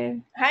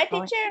 teacher. Hi,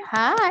 teacher.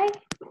 Hi.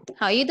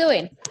 How you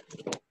doing?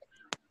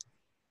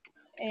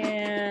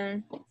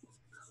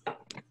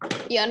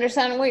 You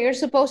understand what you're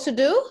supposed to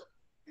do?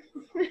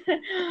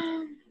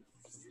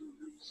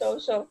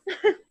 So.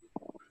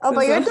 Oh,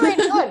 but you're doing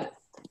good.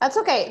 That's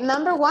okay.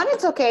 Number one,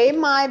 it's okay.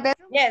 My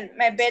bedroom. Yes,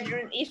 my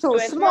bedroom is too too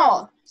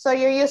small. So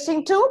you're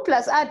using to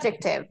plus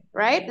adjective,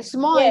 right?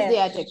 Small is the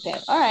Yes.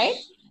 adjective. All right.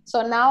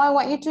 So now I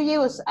want you to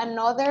use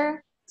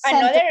another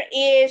sentence. Another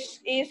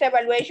is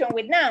evaluation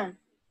with noun.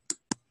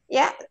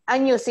 Yeah,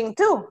 and using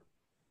to.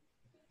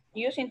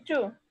 Using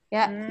to.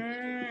 Yeah.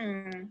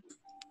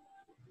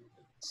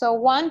 So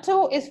 1,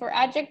 2 is for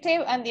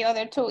adjective and the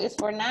other 2 is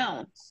for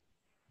nouns.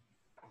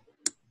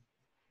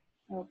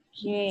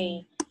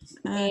 Okay.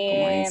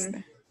 Como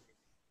esta.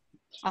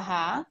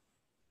 Ajá.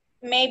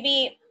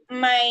 Maybe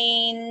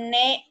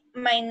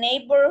my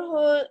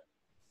neighborhood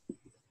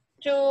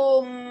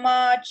too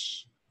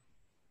much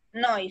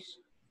noise.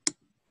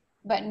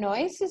 But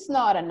noise is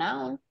not a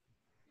noun.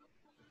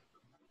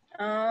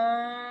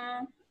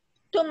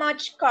 Too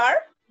much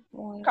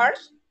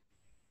cars.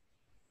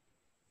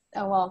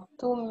 Oh, well,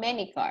 too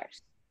many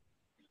cars.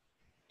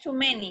 Too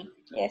many.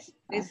 Yes,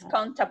 it's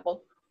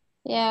countable.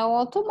 Yeah,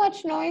 well, too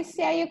much noise.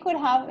 Yeah, you could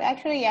have.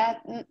 Actually, yeah,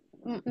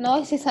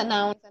 noise is a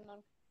noun.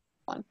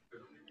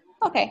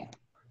 Okay.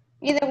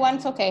 Either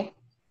one's okay.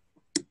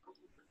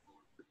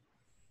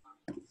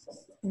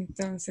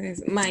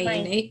 Entonces, my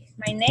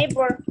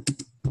neighbor.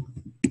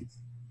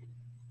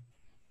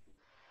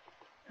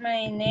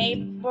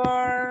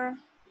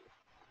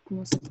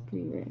 ¿Cómo se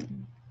escribe?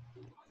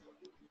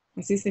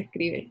 Así se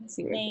escribe.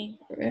 Sí,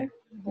 ¿verdad?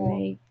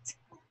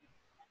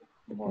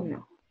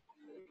 No.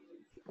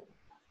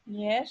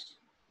 Yes.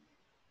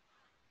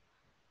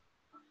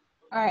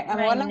 All right, I'm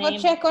gonna go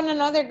check on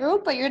another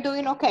group, but you're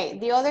doing okay.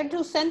 The other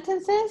 2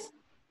 sentences,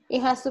 it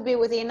has to be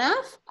with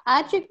enough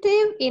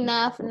adjective,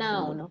 enough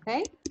noun,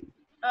 okay?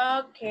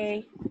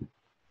 Okay.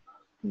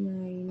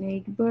 My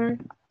neighbor.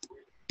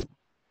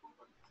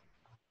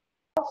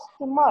 Costs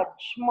too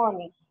much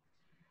money.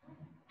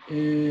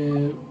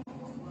 Yeah,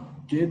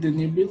 the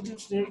new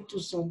buildings near to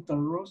Santa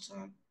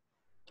Rosa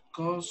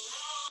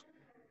Cost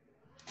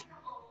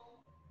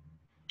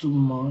too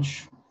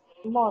much.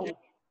 Money.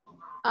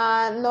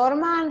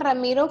 Norma and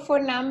Ramiro, for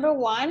number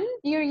 1,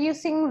 you're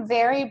using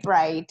very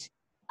bright.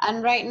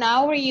 And right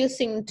now we're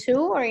using 2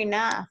 or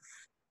enough?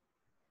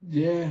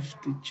 Yes,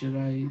 teacher,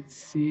 I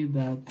see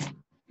that.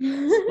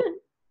 No,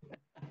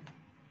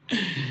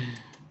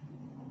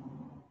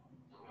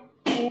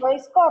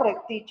 it's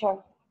correct, teacher.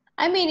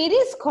 I mean, it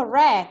is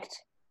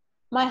correct.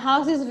 My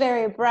house is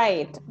very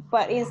bright,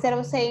 but instead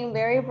of saying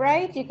very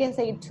bright, you can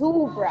say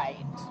too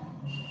bright.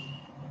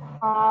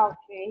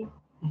 Okay.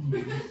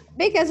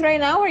 Because right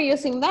now we're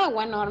using that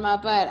one, Norma,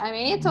 but I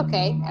mean, it's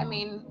okay. I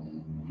mean,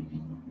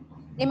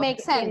 it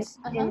makes sense.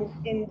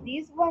 In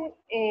this one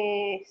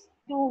is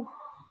too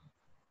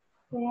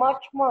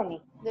much money.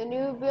 The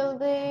new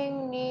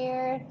building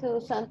near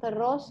to Santa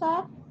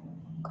Rosa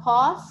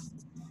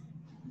costs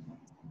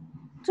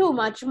too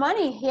much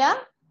money, yeah?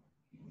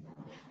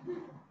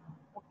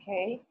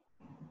 Okay.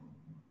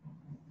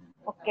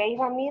 Okay,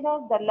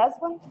 Ramiro, the last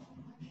one.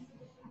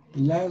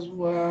 Last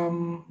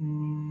one,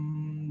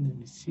 let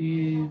me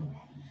see.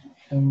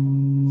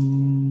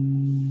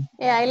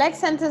 Yeah, I like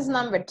sentence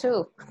number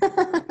 2.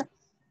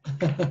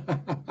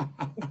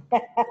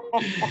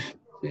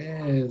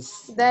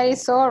 Yes. That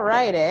is all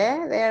right,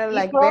 eh? They're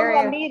like from very...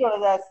 Ramiro,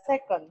 the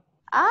second.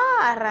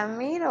 Ah,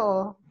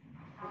 Ramiro.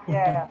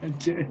 Yeah.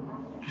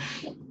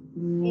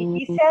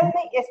 He said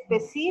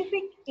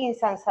specific in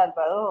San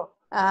Salvador.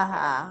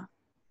 Uh-huh.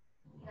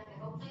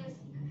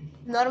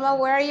 Norma,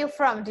 where are you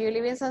from? Do you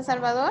live in San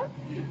Salvador?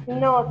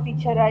 No,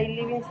 teacher, I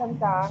live in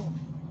Santa Ana.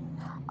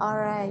 All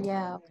right,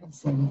 yeah. Okay.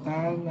 Santa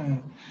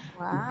Ana.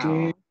 Wow.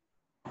 Okay.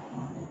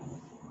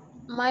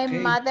 My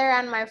mother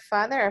and my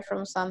father are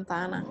from Santa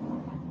Ana.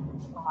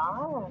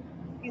 Wow.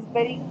 It's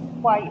very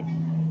quiet.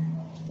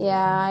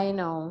 Yeah, I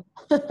know.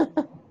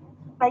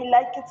 I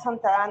like it,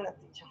 Santa Ana,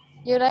 teacher.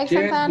 You like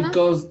Santa Ana?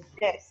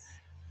 Yes.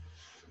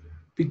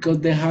 Because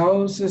the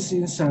houses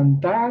in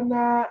Santa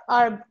Ana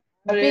are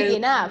big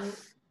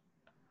enough.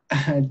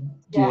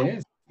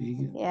 Yes.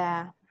 Big,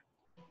 Yeah.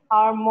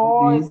 Are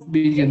more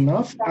big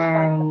enough,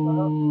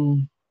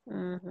 and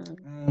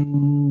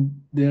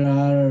there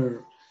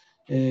are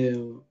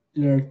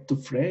they're too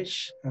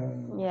fresh.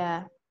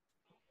 Yeah.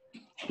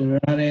 There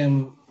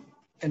aren't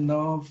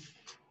enough.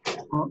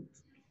 All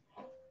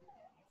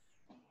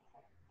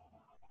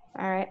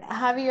right.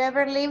 Have you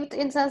ever lived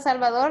in San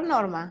Salvador,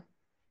 Norma?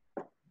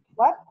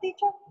 What,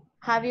 teacher?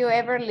 Have you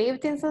ever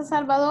lived in San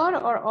Salvador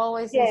or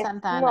always in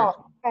Santa Ana?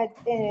 No. I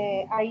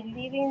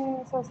live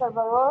in San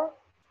Salvador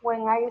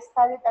when I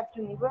studied at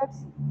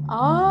university.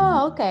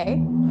 Oh, okay.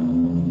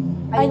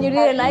 And you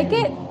didn't like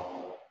it?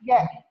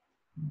 Yeah.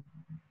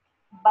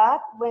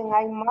 But when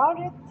I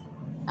married,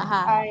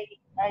 I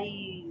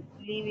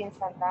live in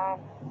Santa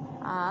Ana.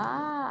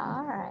 Ah,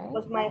 all right.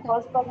 Because my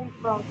husband is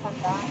from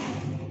Santa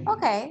Ana.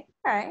 Okay,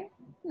 all right.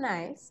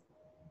 Nice.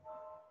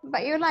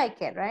 But you like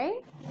it,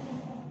 right?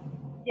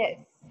 Yes.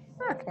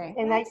 Okay.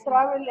 And I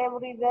travel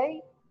every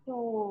day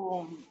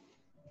to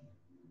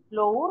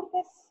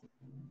Lourdes.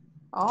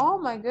 Oh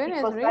my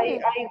goodness, Because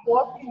really? I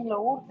work in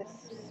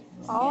Lourdes.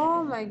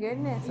 Oh my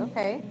goodness,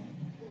 okay.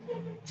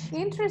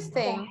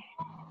 Interesting.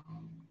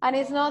 And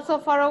it's not so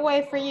far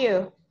away for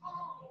you?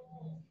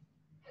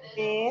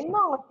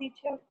 No,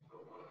 teacher.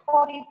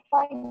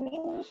 45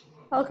 minutes.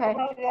 Okay.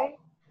 Every day.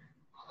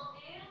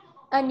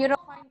 And you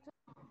don't find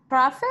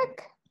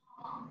traffic?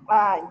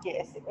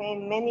 Yes,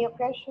 in many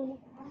occasions.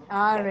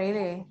 Oh,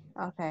 really?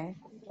 Okay.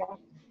 Yeah.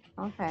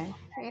 Okay.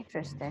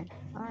 Interesting.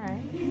 All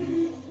right.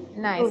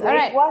 Nice. Today All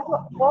right. was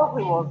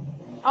horrible.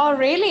 Oh,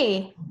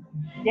 really?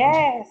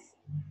 Yes.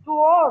 2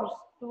 hours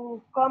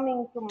to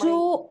coming to my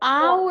 2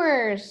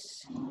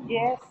 hours.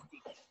 Yes.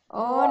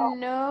 Oh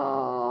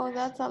no,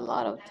 that's a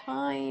lot of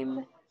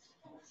time.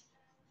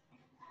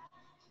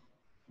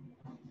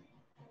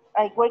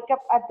 I wake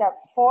up at the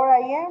 4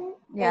 a.m.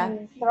 Yeah.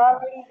 and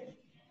travel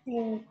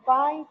from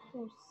 5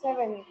 to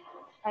 7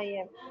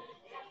 a.m.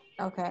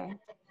 Okay.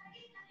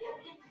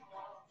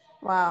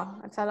 Wow,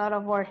 it's a lot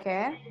of work,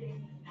 eh?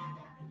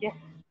 Yeah.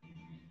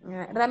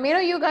 Ramiro,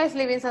 you guys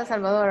live in San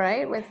Salvador,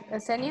 right? With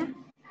Senia?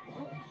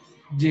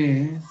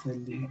 Yes, I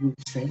live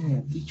with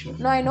Senia, teacher.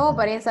 No, I know,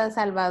 but in San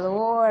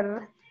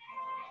Salvador.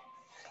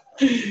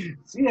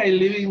 See, I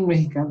live in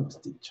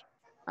Mexicanos, teacher.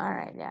 All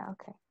right, yeah,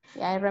 okay.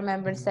 Yeah, I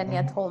remember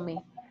Senia told me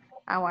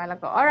a while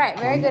ago. All right,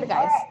 very good,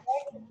 guys.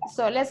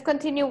 So let's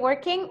continue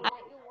working. I'm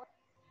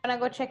gonna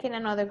go check in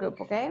another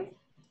group, okay?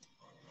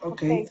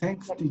 Okay,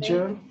 thanks,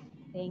 teacher.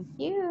 Thank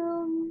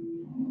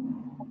you.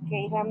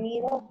 Okay,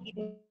 Ramiro,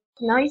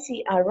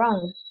 Noisy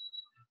around.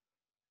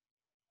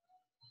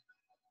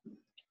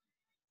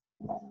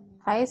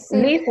 Hi,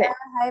 Sylvia. Listen.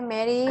 Hi,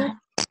 Mary.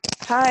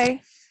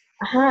 Hi.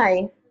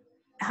 Hi.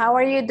 How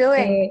are you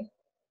doing?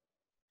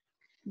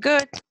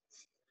 Good.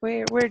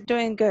 We're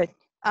doing good.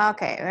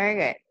 Okay, very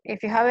good.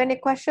 If you have any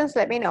questions,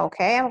 let me know,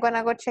 okay? I'm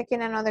gonna go check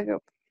in another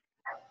group.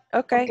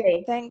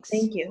 Okay, thanks.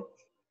 Thank you.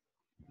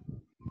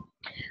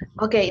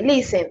 Okay,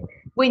 listen.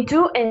 We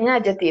do an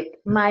adjective.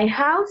 My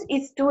house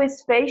is too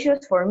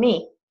spacious for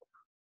me.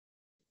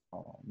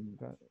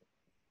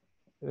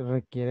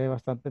 Requiere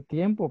bastante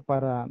tiempo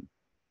para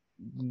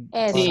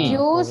Excuse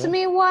poder.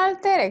 me,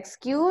 Walter.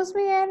 Excuse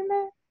me,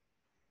 Elmer.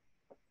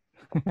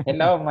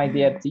 Hello, my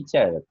dear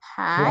teacher.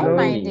 Hi, Hello.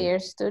 my I dear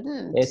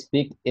student.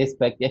 speak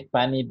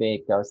Spanish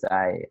because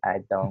I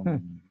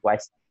don't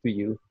watch to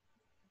you.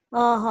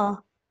 Uh-huh.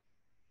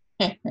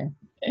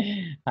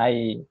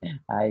 I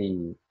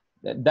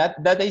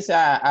that is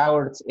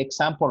our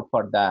example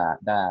for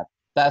the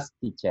task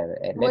teacher.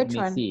 Let Which me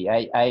one? see.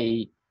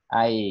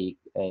 I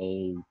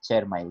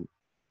share my.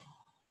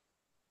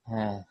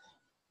 Uh,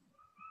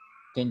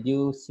 can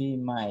you see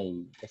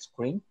my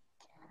screen?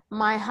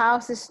 My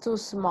house is too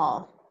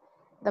small.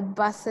 The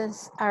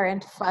buses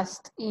aren't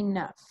fast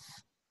enough.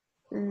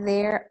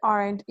 There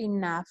aren't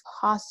enough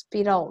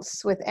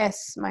hospitals with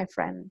S, my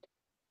friend.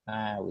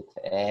 With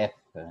F.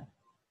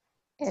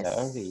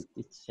 Sorry, S.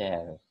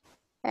 teacher.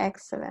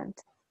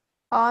 Excellent.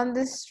 On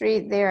the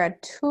street, there are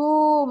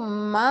too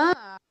much.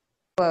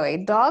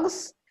 Wait,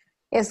 dogs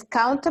is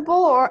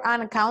countable or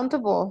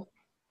uncountable?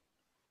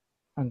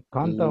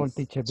 Uncountable, Is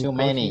teacher, too because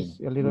many. it's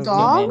a little Too bit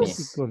many. Dogs?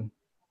 difficult.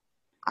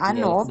 I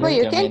Yes, know, but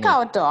you too can many.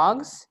 count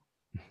dogs.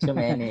 Too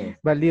many.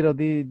 But little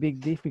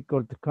big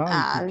difficult to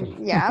count, teacher.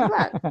 Yeah,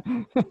 but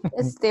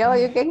still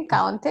you can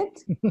count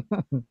it.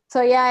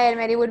 So yeah,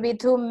 Elmer, it would be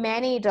too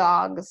many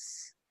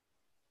dogs.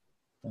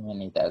 Too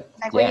many dogs.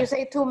 Like when Yeah. you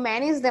say too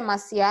many, is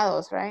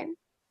demasiados, right?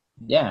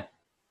 Yeah.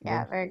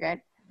 Yeah, very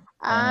good.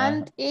 Uh-huh.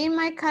 And in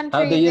my How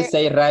country, do you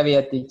say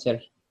rabia,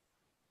 teacher?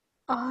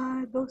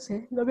 no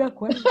sé, no me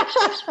acuerdo.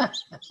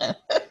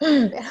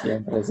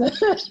 Siempre.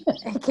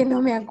 Es que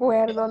no me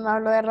acuerdo, no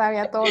hablo de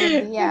rabia todos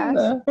los días.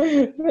 No,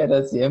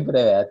 pero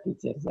siempre, vea,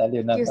 teacher,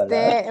 sale una Que palabra.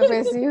 usted,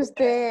 pues sí,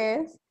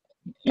 usted es.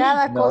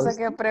 Cada No, cosa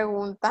que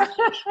pregunta.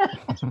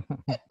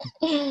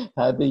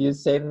 how do you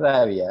say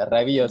rabia?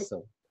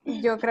 Rabioso.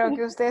 Yo creo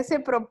que usted se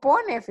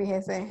propone,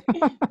 fíjese.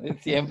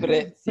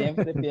 Siempre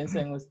pienso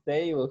en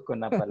usted y busco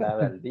una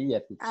palabra al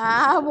día, teacher.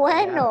 Ah,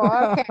 bueno,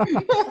 ok.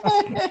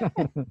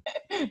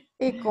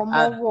 ¿Y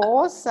cómo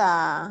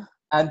goza?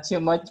 And too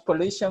much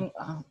pollution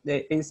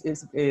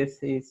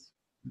is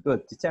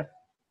good, teacher.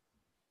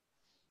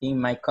 In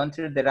my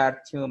country there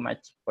are too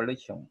much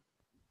pollution.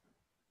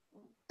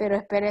 Pero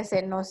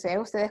espérese, no sé,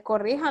 ustedes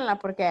corríjanla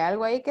porque hay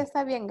algo ahí que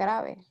está bien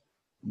grave.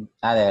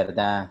 Ah, de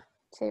verdad.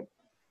 Sí.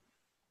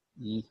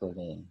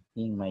 Híjole,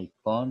 in my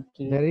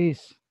country There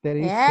is too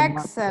much pollution.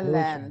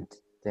 Excellent.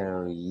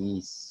 there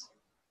is.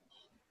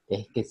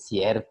 Es que es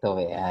cierto,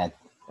 vea.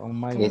 Oh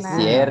my Es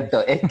Claro. cierto.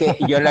 Es que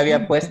yo le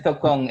había puesto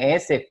con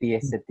S,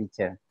 fíjese,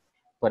 teacher.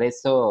 Por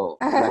eso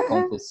la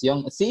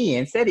confusión. Sí,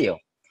 en serio.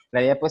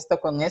 Le había puesto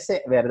con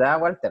S,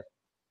 ¿verdad, Walter?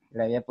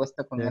 Le había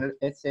puesto con el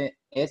S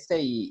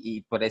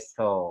y por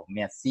eso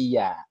me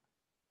hacía,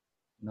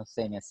 no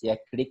sé, me hacía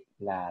clic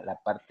la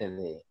parte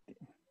de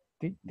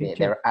Teacher,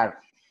 there are.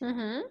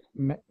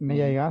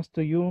 may I ask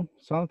to you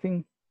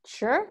something?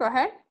 Sure, go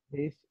ahead.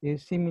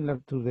 Is similar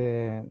to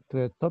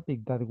the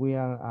topic that we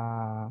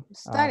are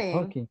Studying.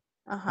 talking.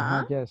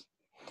 Uh-huh. Yes.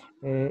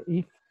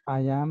 If I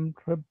am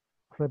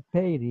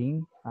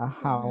repairing a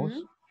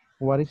house,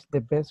 what is the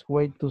best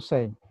way to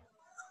say?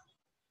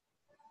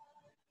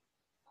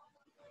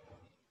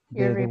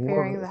 You're The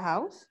repairing word, the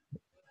house?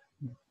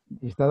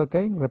 is that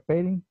okay?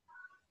 Repairing?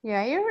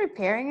 Yeah, you're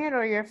repairing it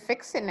or you're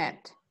fixing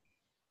it.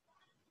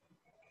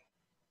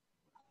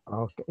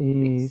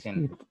 Okay.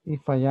 Fixing.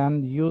 If I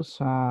am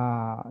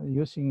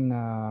using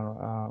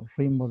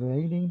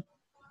remodeling,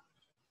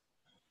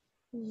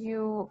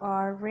 You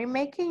are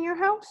remaking your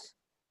house?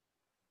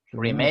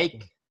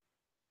 Remake.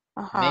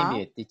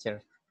 Maybe,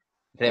 teacher.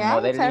 Yeah,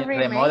 it's a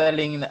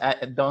Remodeling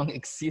don't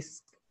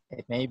exist.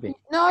 Maybe.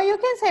 No, you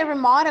can say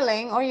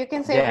remodeling or you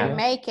can say Yeah.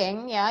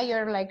 remaking. Yeah,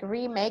 you're like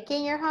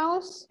remaking your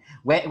house.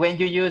 When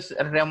you use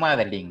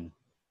remodeling,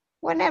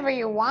 Whenever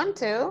you want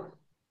to.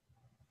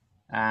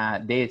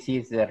 this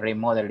is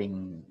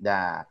remodeling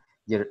the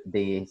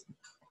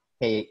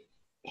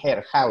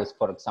her house,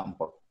 for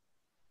example.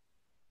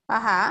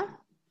 Ajá.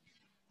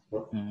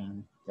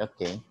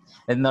 Okay.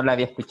 No lo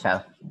había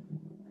escuchado.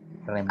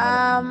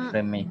 Remodeling,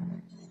 remake.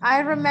 I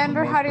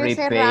remember how do you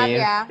say Repair,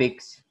 rabia.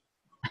 fix.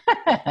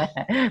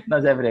 No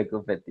se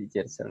preocupe,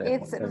 teacher. It's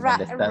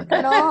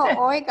no,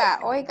 oiga,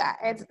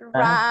 it's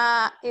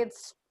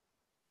it's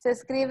se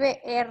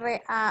escribe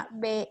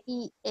R-A-B-I-E-S,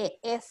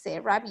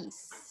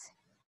 rabies.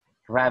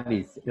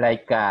 Rabbits,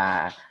 like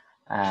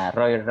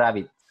Royal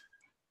Rabbit.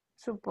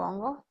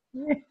 Supongo.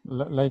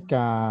 like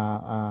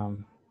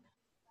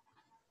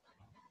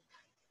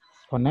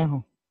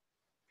conejo.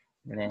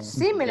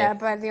 Similar,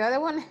 but the other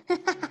one.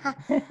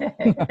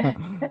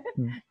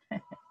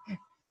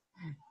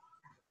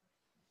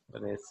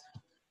 Por eso.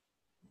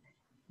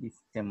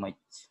 It's too much.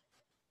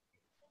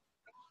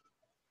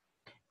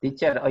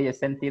 Teacher, hoy he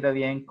sentido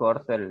bien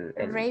corto el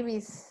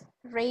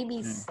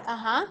Rabies.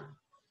 Ajá.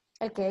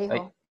 El que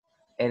dijo.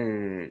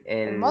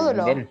 El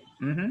módulo. nivel.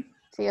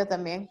 Sí, yo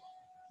también.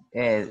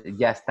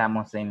 Ya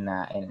estamos en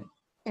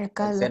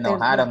se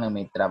enojaron en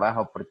mi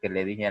trabajo porque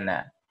le dije a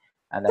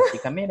la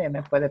chica, mire,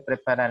 me puede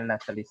preparar la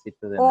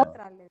solicitud de nuevo.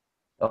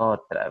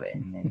 Otra vez,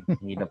 me dice.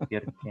 Y lo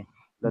peor que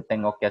lo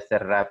tengo que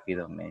hacer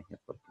rápido, me dice,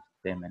 porque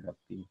usted me lo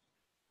pide.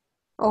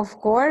 Of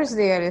course,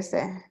 dígale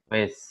usted.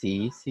 Pues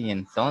sí,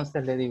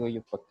 entonces le digo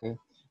yo, ¿por qué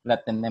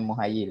la tenemos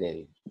allí? Le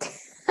digo.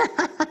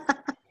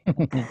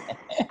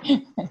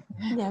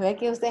 Ya ve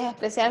que usted es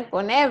especial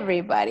con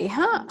everybody,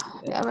 ¿huh?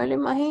 Ya me lo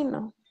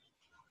imagino.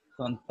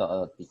 Con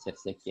todo, teacher,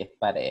 sé que es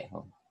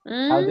parejo.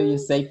 How do you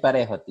say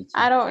parejo, teacher?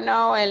 I don't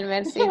know,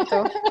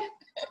 Elmercito.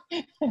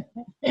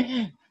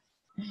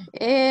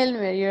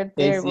 Elmer, you're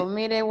terrible.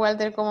 Mire,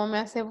 Walter, cómo me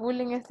hace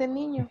bullying este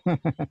niño.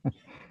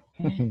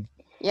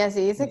 Y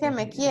así dice que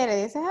me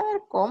quiere. Dice, a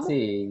ver, ¿cómo?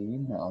 Sí,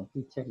 no,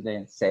 teacher,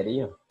 en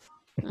serio.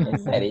 En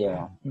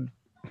serio.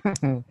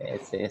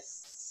 Ese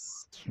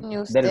es Ni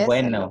del usted se lo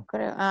bueno.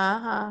 creo.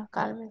 Ajá,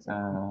 cálmese.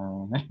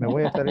 Me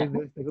voy a salir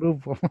de este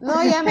grupo.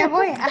 No, ya me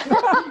voy.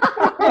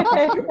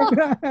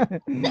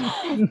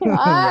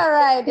 All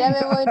right, ya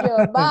me voy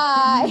yo.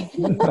 Bye.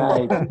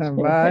 Bye.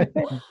 Bye.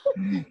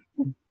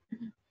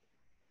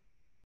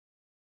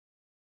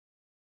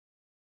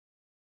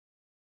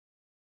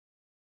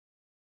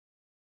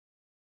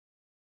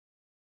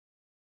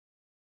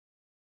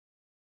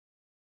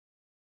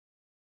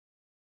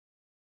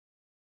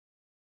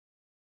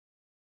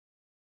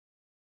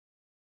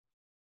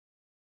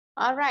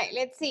 All right,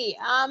 let's see.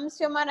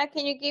 Xiomara,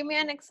 can you give me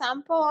an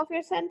example of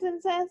your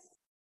sentences?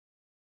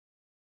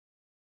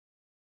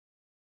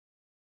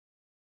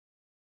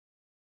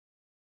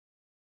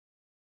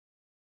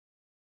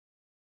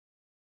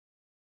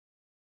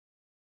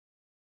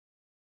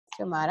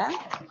 Xiomara?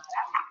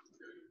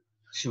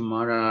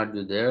 Xiomara, are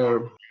you there?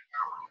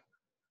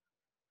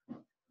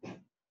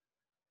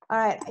 All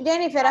right,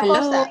 Jennifer Hello.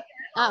 Acosta.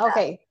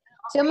 Okay.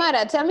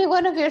 Xiomara, tell me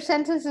one of your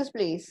sentences,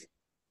 please.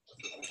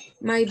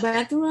 My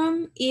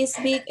bedroom is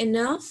big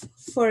enough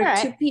for All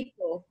right. 2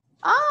 people.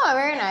 Oh,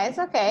 very nice.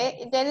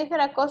 Okay. Jennifer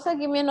Acosta,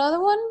 give me another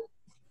one.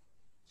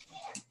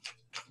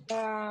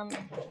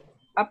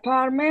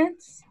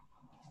 Apartments.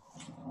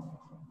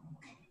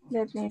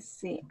 Let me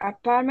see.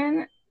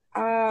 Apartments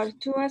are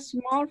too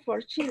small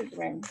for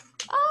children.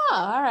 Oh,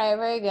 all right.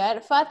 Very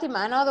good.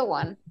 Fatima, another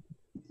one.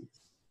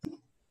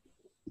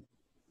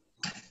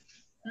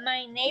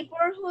 My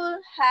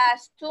neighborhood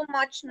has too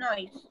much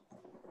noise.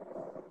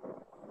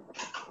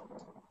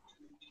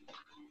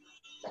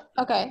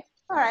 Okay.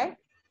 All right.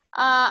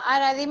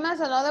 Ana Dimas,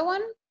 another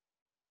one.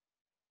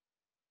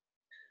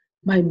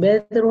 My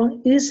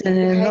bedroom is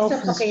enough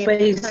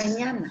space.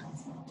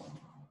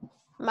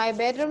 My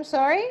bedroom,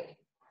 sorry?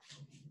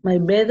 My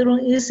bedroom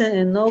isn't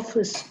enough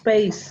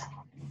space.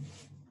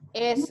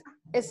 Is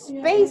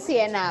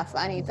spacey enough,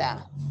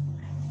 Anita.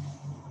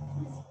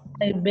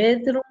 My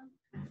bedroom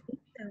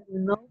isn't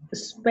enough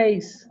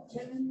space.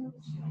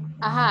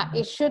 Aha,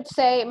 it should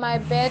say my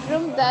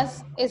bedroom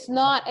is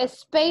not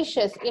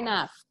spacious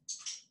enough.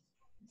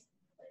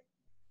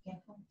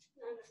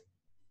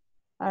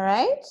 All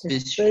right?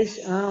 Space,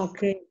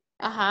 okay.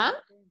 Uh-huh.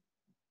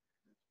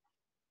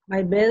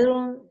 My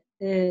bedroom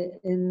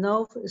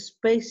enough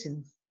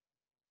spacing.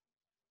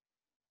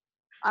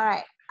 All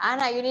right,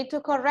 Anna, you need to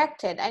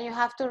correct it and you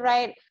have to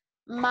write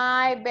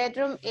my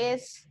bedroom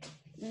is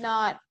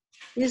not.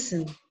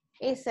 Isn't.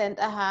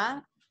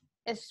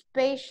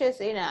 Spacious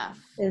enough.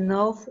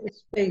 Enough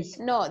space.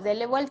 No,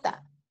 dele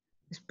vuelta.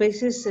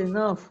 Space is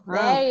enough.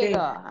 There you Okay. go.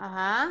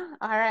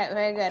 All right,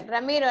 very good.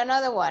 Ramiro,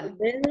 another one.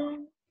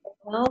 Bedroom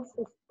enough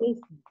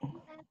space.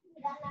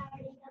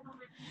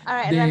 All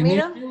right, The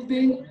Ramiro. new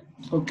building,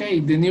 okay,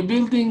 the new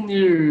building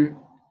near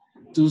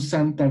to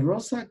Santa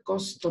Rosa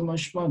costs so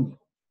much money.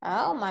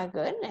 Oh my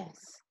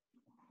goodness.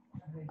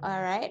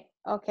 All right.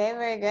 Okay,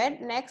 very good.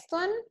 Next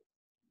one.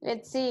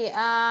 Let's see.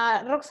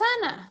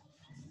 Roxana.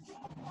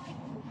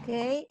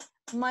 Okay,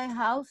 my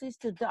house is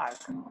too dark.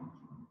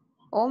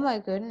 Oh my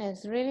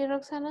goodness. Really,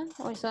 Roxana?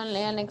 Or it's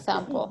only an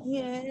example?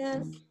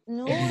 Yes.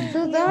 No, It's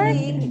too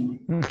really.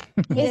 dark?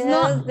 Yes,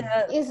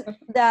 It's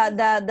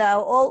not. the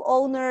old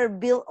owner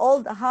built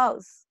all the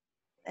house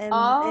and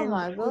My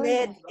don't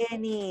let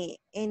goodness.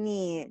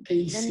 any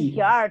AC.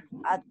 yard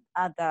at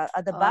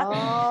the back.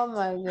 Oh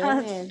my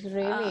goodness,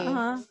 really?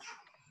 That's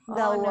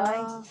why.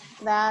 No,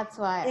 that's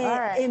why. All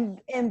right.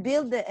 And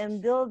build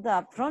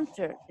the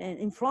frontier and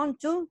in front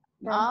too.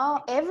 Oh,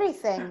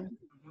 everything.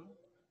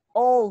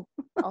 All.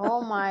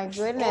 Oh my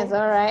goodness.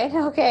 All right.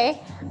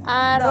 Okay.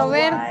 That's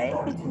Robert. why.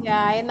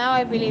 Yeah, now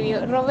I believe you.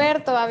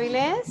 Roberto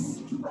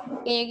Aviles,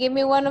 can you give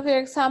me one of your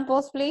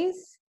examples,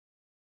 please?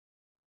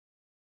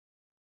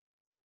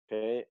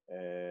 Okay.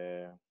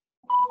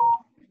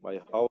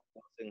 My house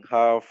doesn't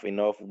have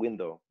enough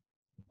window.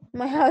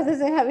 My house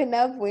doesn't have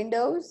enough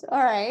windows.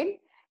 All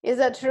right. Is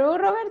that true,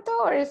 Roberto,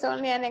 or is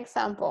only an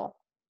example?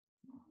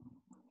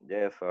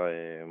 Yes,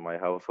 my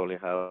house only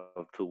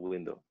have 2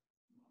 windows.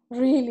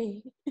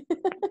 Really?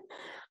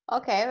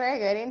 Okay, very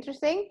good.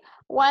 Interesting.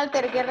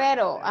 Walter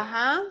Guerrero.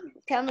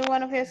 Tell me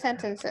one of your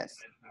sentences.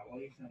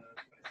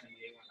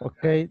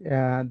 Okay,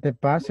 the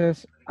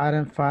buses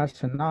aren't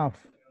fast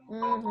enough.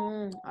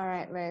 All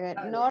right, very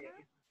good. Nora.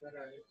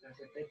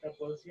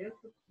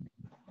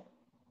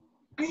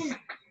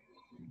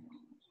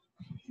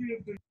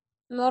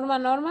 Norma,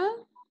 Norma.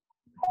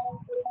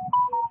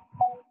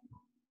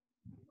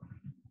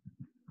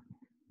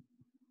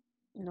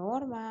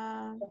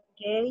 Norma.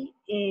 Okay,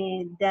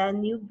 the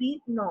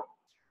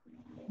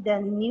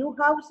new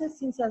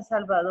houses in San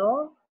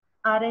Salvador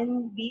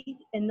aren't big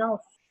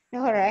enough.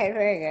 All right,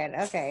 very good.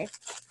 Okay.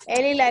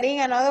 Eli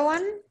Larin, another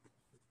one.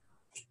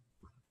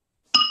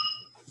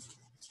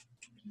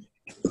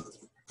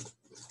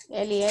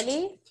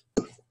 Eli.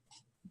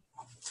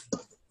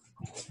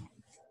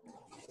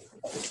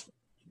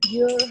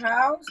 Your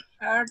house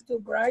are too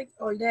bright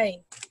all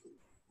day.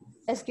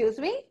 Excuse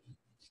me?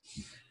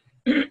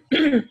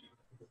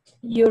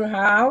 Your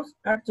house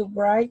are too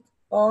bright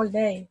all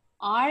day.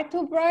 Are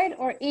too bright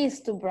or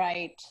is too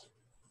bright?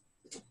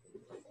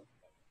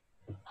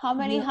 How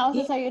many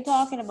houses are you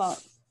talking about?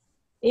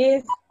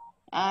 Is.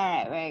 All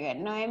right, very good.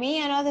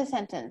 Noemi, another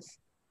sentence.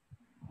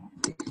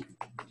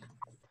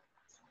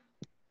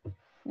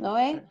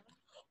 Noe?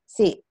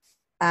 Sí.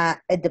 A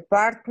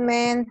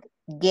department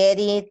get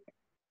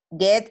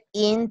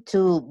in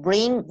to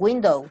bring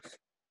windows.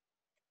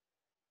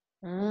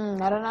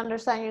 I don't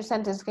understand your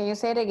sentence. Can you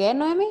say it again,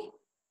 Noemi?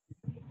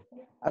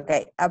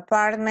 Okay.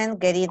 Apartment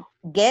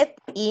get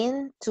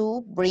in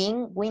to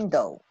bring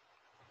window.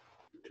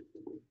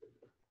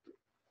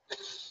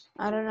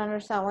 I don't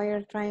understand what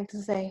you're trying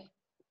to say.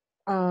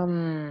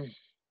 In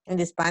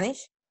the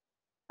Spanish.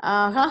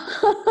 Ajá.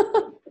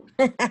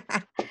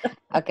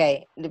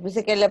 Ok, le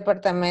puse que el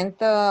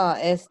apartamento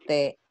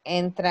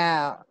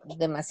entra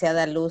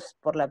demasiada luz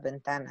por las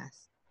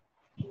ventanas.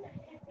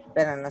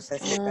 Pero no sé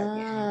si está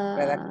bien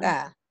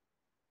redactada.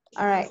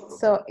 All right,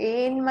 so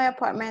in my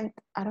apartment,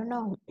 I don't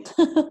know.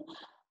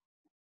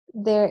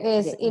 There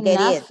is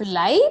enough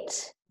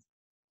light?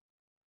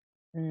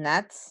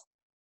 Nuts.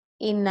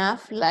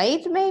 Enough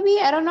light,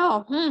 maybe? I don't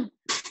know.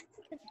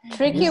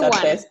 Tricky one.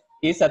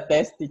 It's a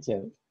test,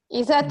 teacher.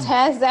 It's a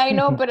test, I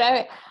know, but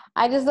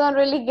I just don't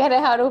really get it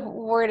how to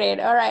word it.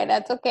 All right,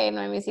 that's okay,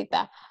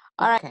 Noemisita.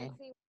 All right.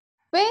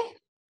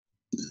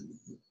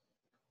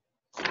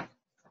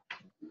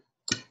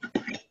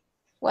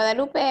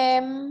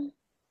 Guadalupe.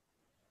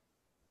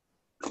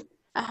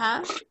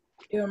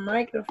 Your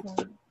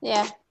microphone.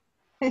 Yeah.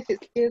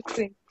 Excuse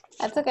me.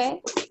 That's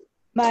okay.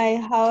 My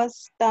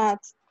house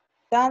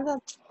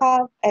doesn't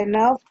have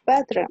enough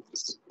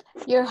bedrooms.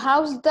 Your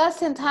house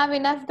doesn't have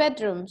enough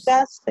bedrooms?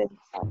 Doesn't.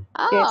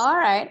 Oh, Yes. all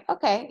right.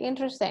 Okay,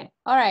 interesting.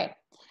 All right.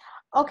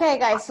 Okay,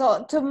 guys,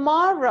 so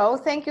tomorrow,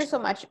 thank you so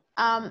much,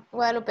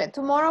 Guadalupe.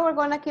 Tomorrow we're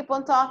going to keep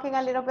on talking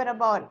a little bit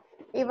about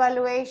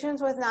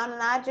evaluations with nouns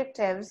and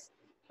adjectives,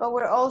 but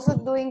we're also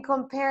doing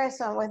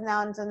comparison with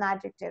nouns and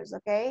adjectives,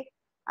 okay?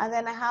 And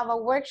then I have a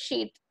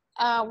worksheet,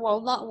 well,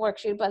 not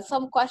worksheet, but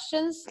some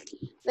questions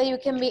that you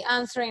can be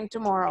answering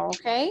tomorrow,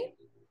 okay?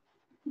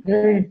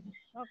 Okay.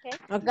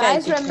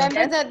 Guys,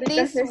 remember that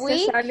this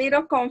week... a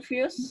little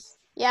confused.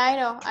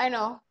 Yeah, I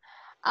know.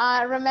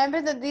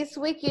 Remember that this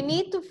week you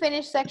need to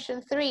finish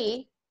section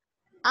 3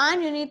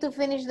 and you need to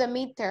finish the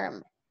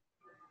midterm.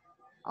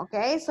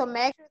 Okay, so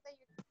make sure that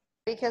you,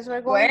 because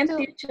we're going to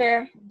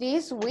teacher?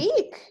 This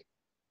week.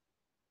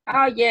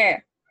 Oh yeah.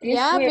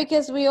 Yeah, week.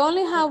 because we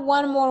only have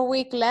one more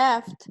week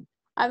left.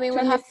 I mean,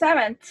 we have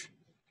 27th.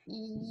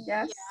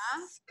 Yes.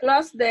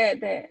 Close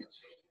the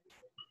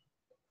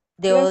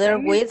other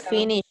week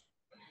finish.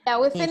 Yeah,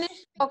 we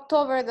finished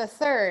October the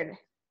 3rd.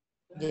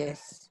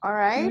 Yes. All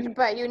right,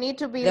 but you need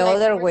to be the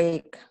other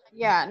week.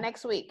 Yeah,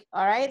 next week.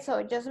 All right,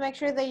 so just make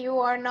sure that you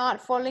are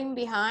not falling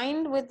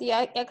behind with the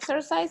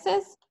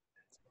exercises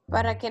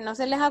para que no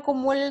se les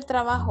acumule el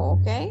trabajo,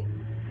 ¿ok?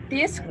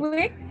 This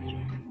week.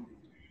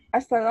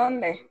 ¿Hasta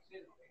dónde?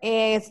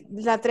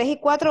 La 3 y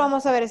 4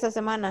 vamos a ver esta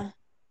semana.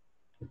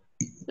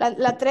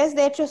 La 3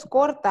 de hecho es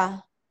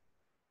corta.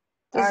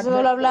 Entonces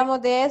solo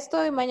hablamos de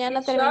esto y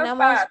mañana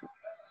terminamos.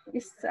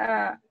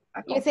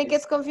 You think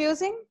it's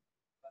confusing?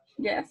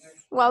 Yes.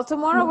 Well,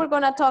 tomorrow we're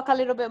going to talk a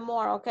little bit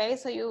more, okay?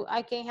 So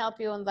I can help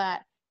you on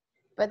that.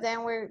 But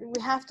then we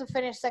have to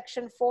finish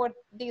section 4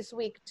 this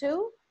week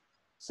too.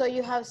 So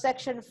you have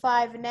section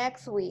 5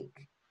 next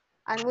week.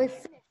 And we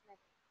finish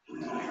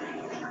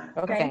next week.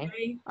 Okay.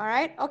 All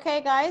right.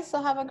 Okay, guys.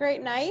 So have a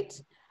great night.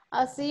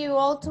 I'll see you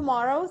all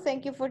tomorrow.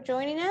 Thank you for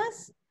joining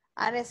us.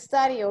 And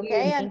study,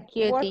 okay? And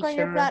work on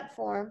your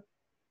platform.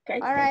 Okay.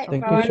 All right.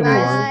 Thank you so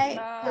much.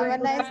 Have a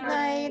nice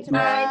night.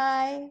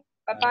 Bye.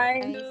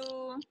 Bye-bye.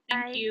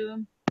 Thank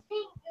you.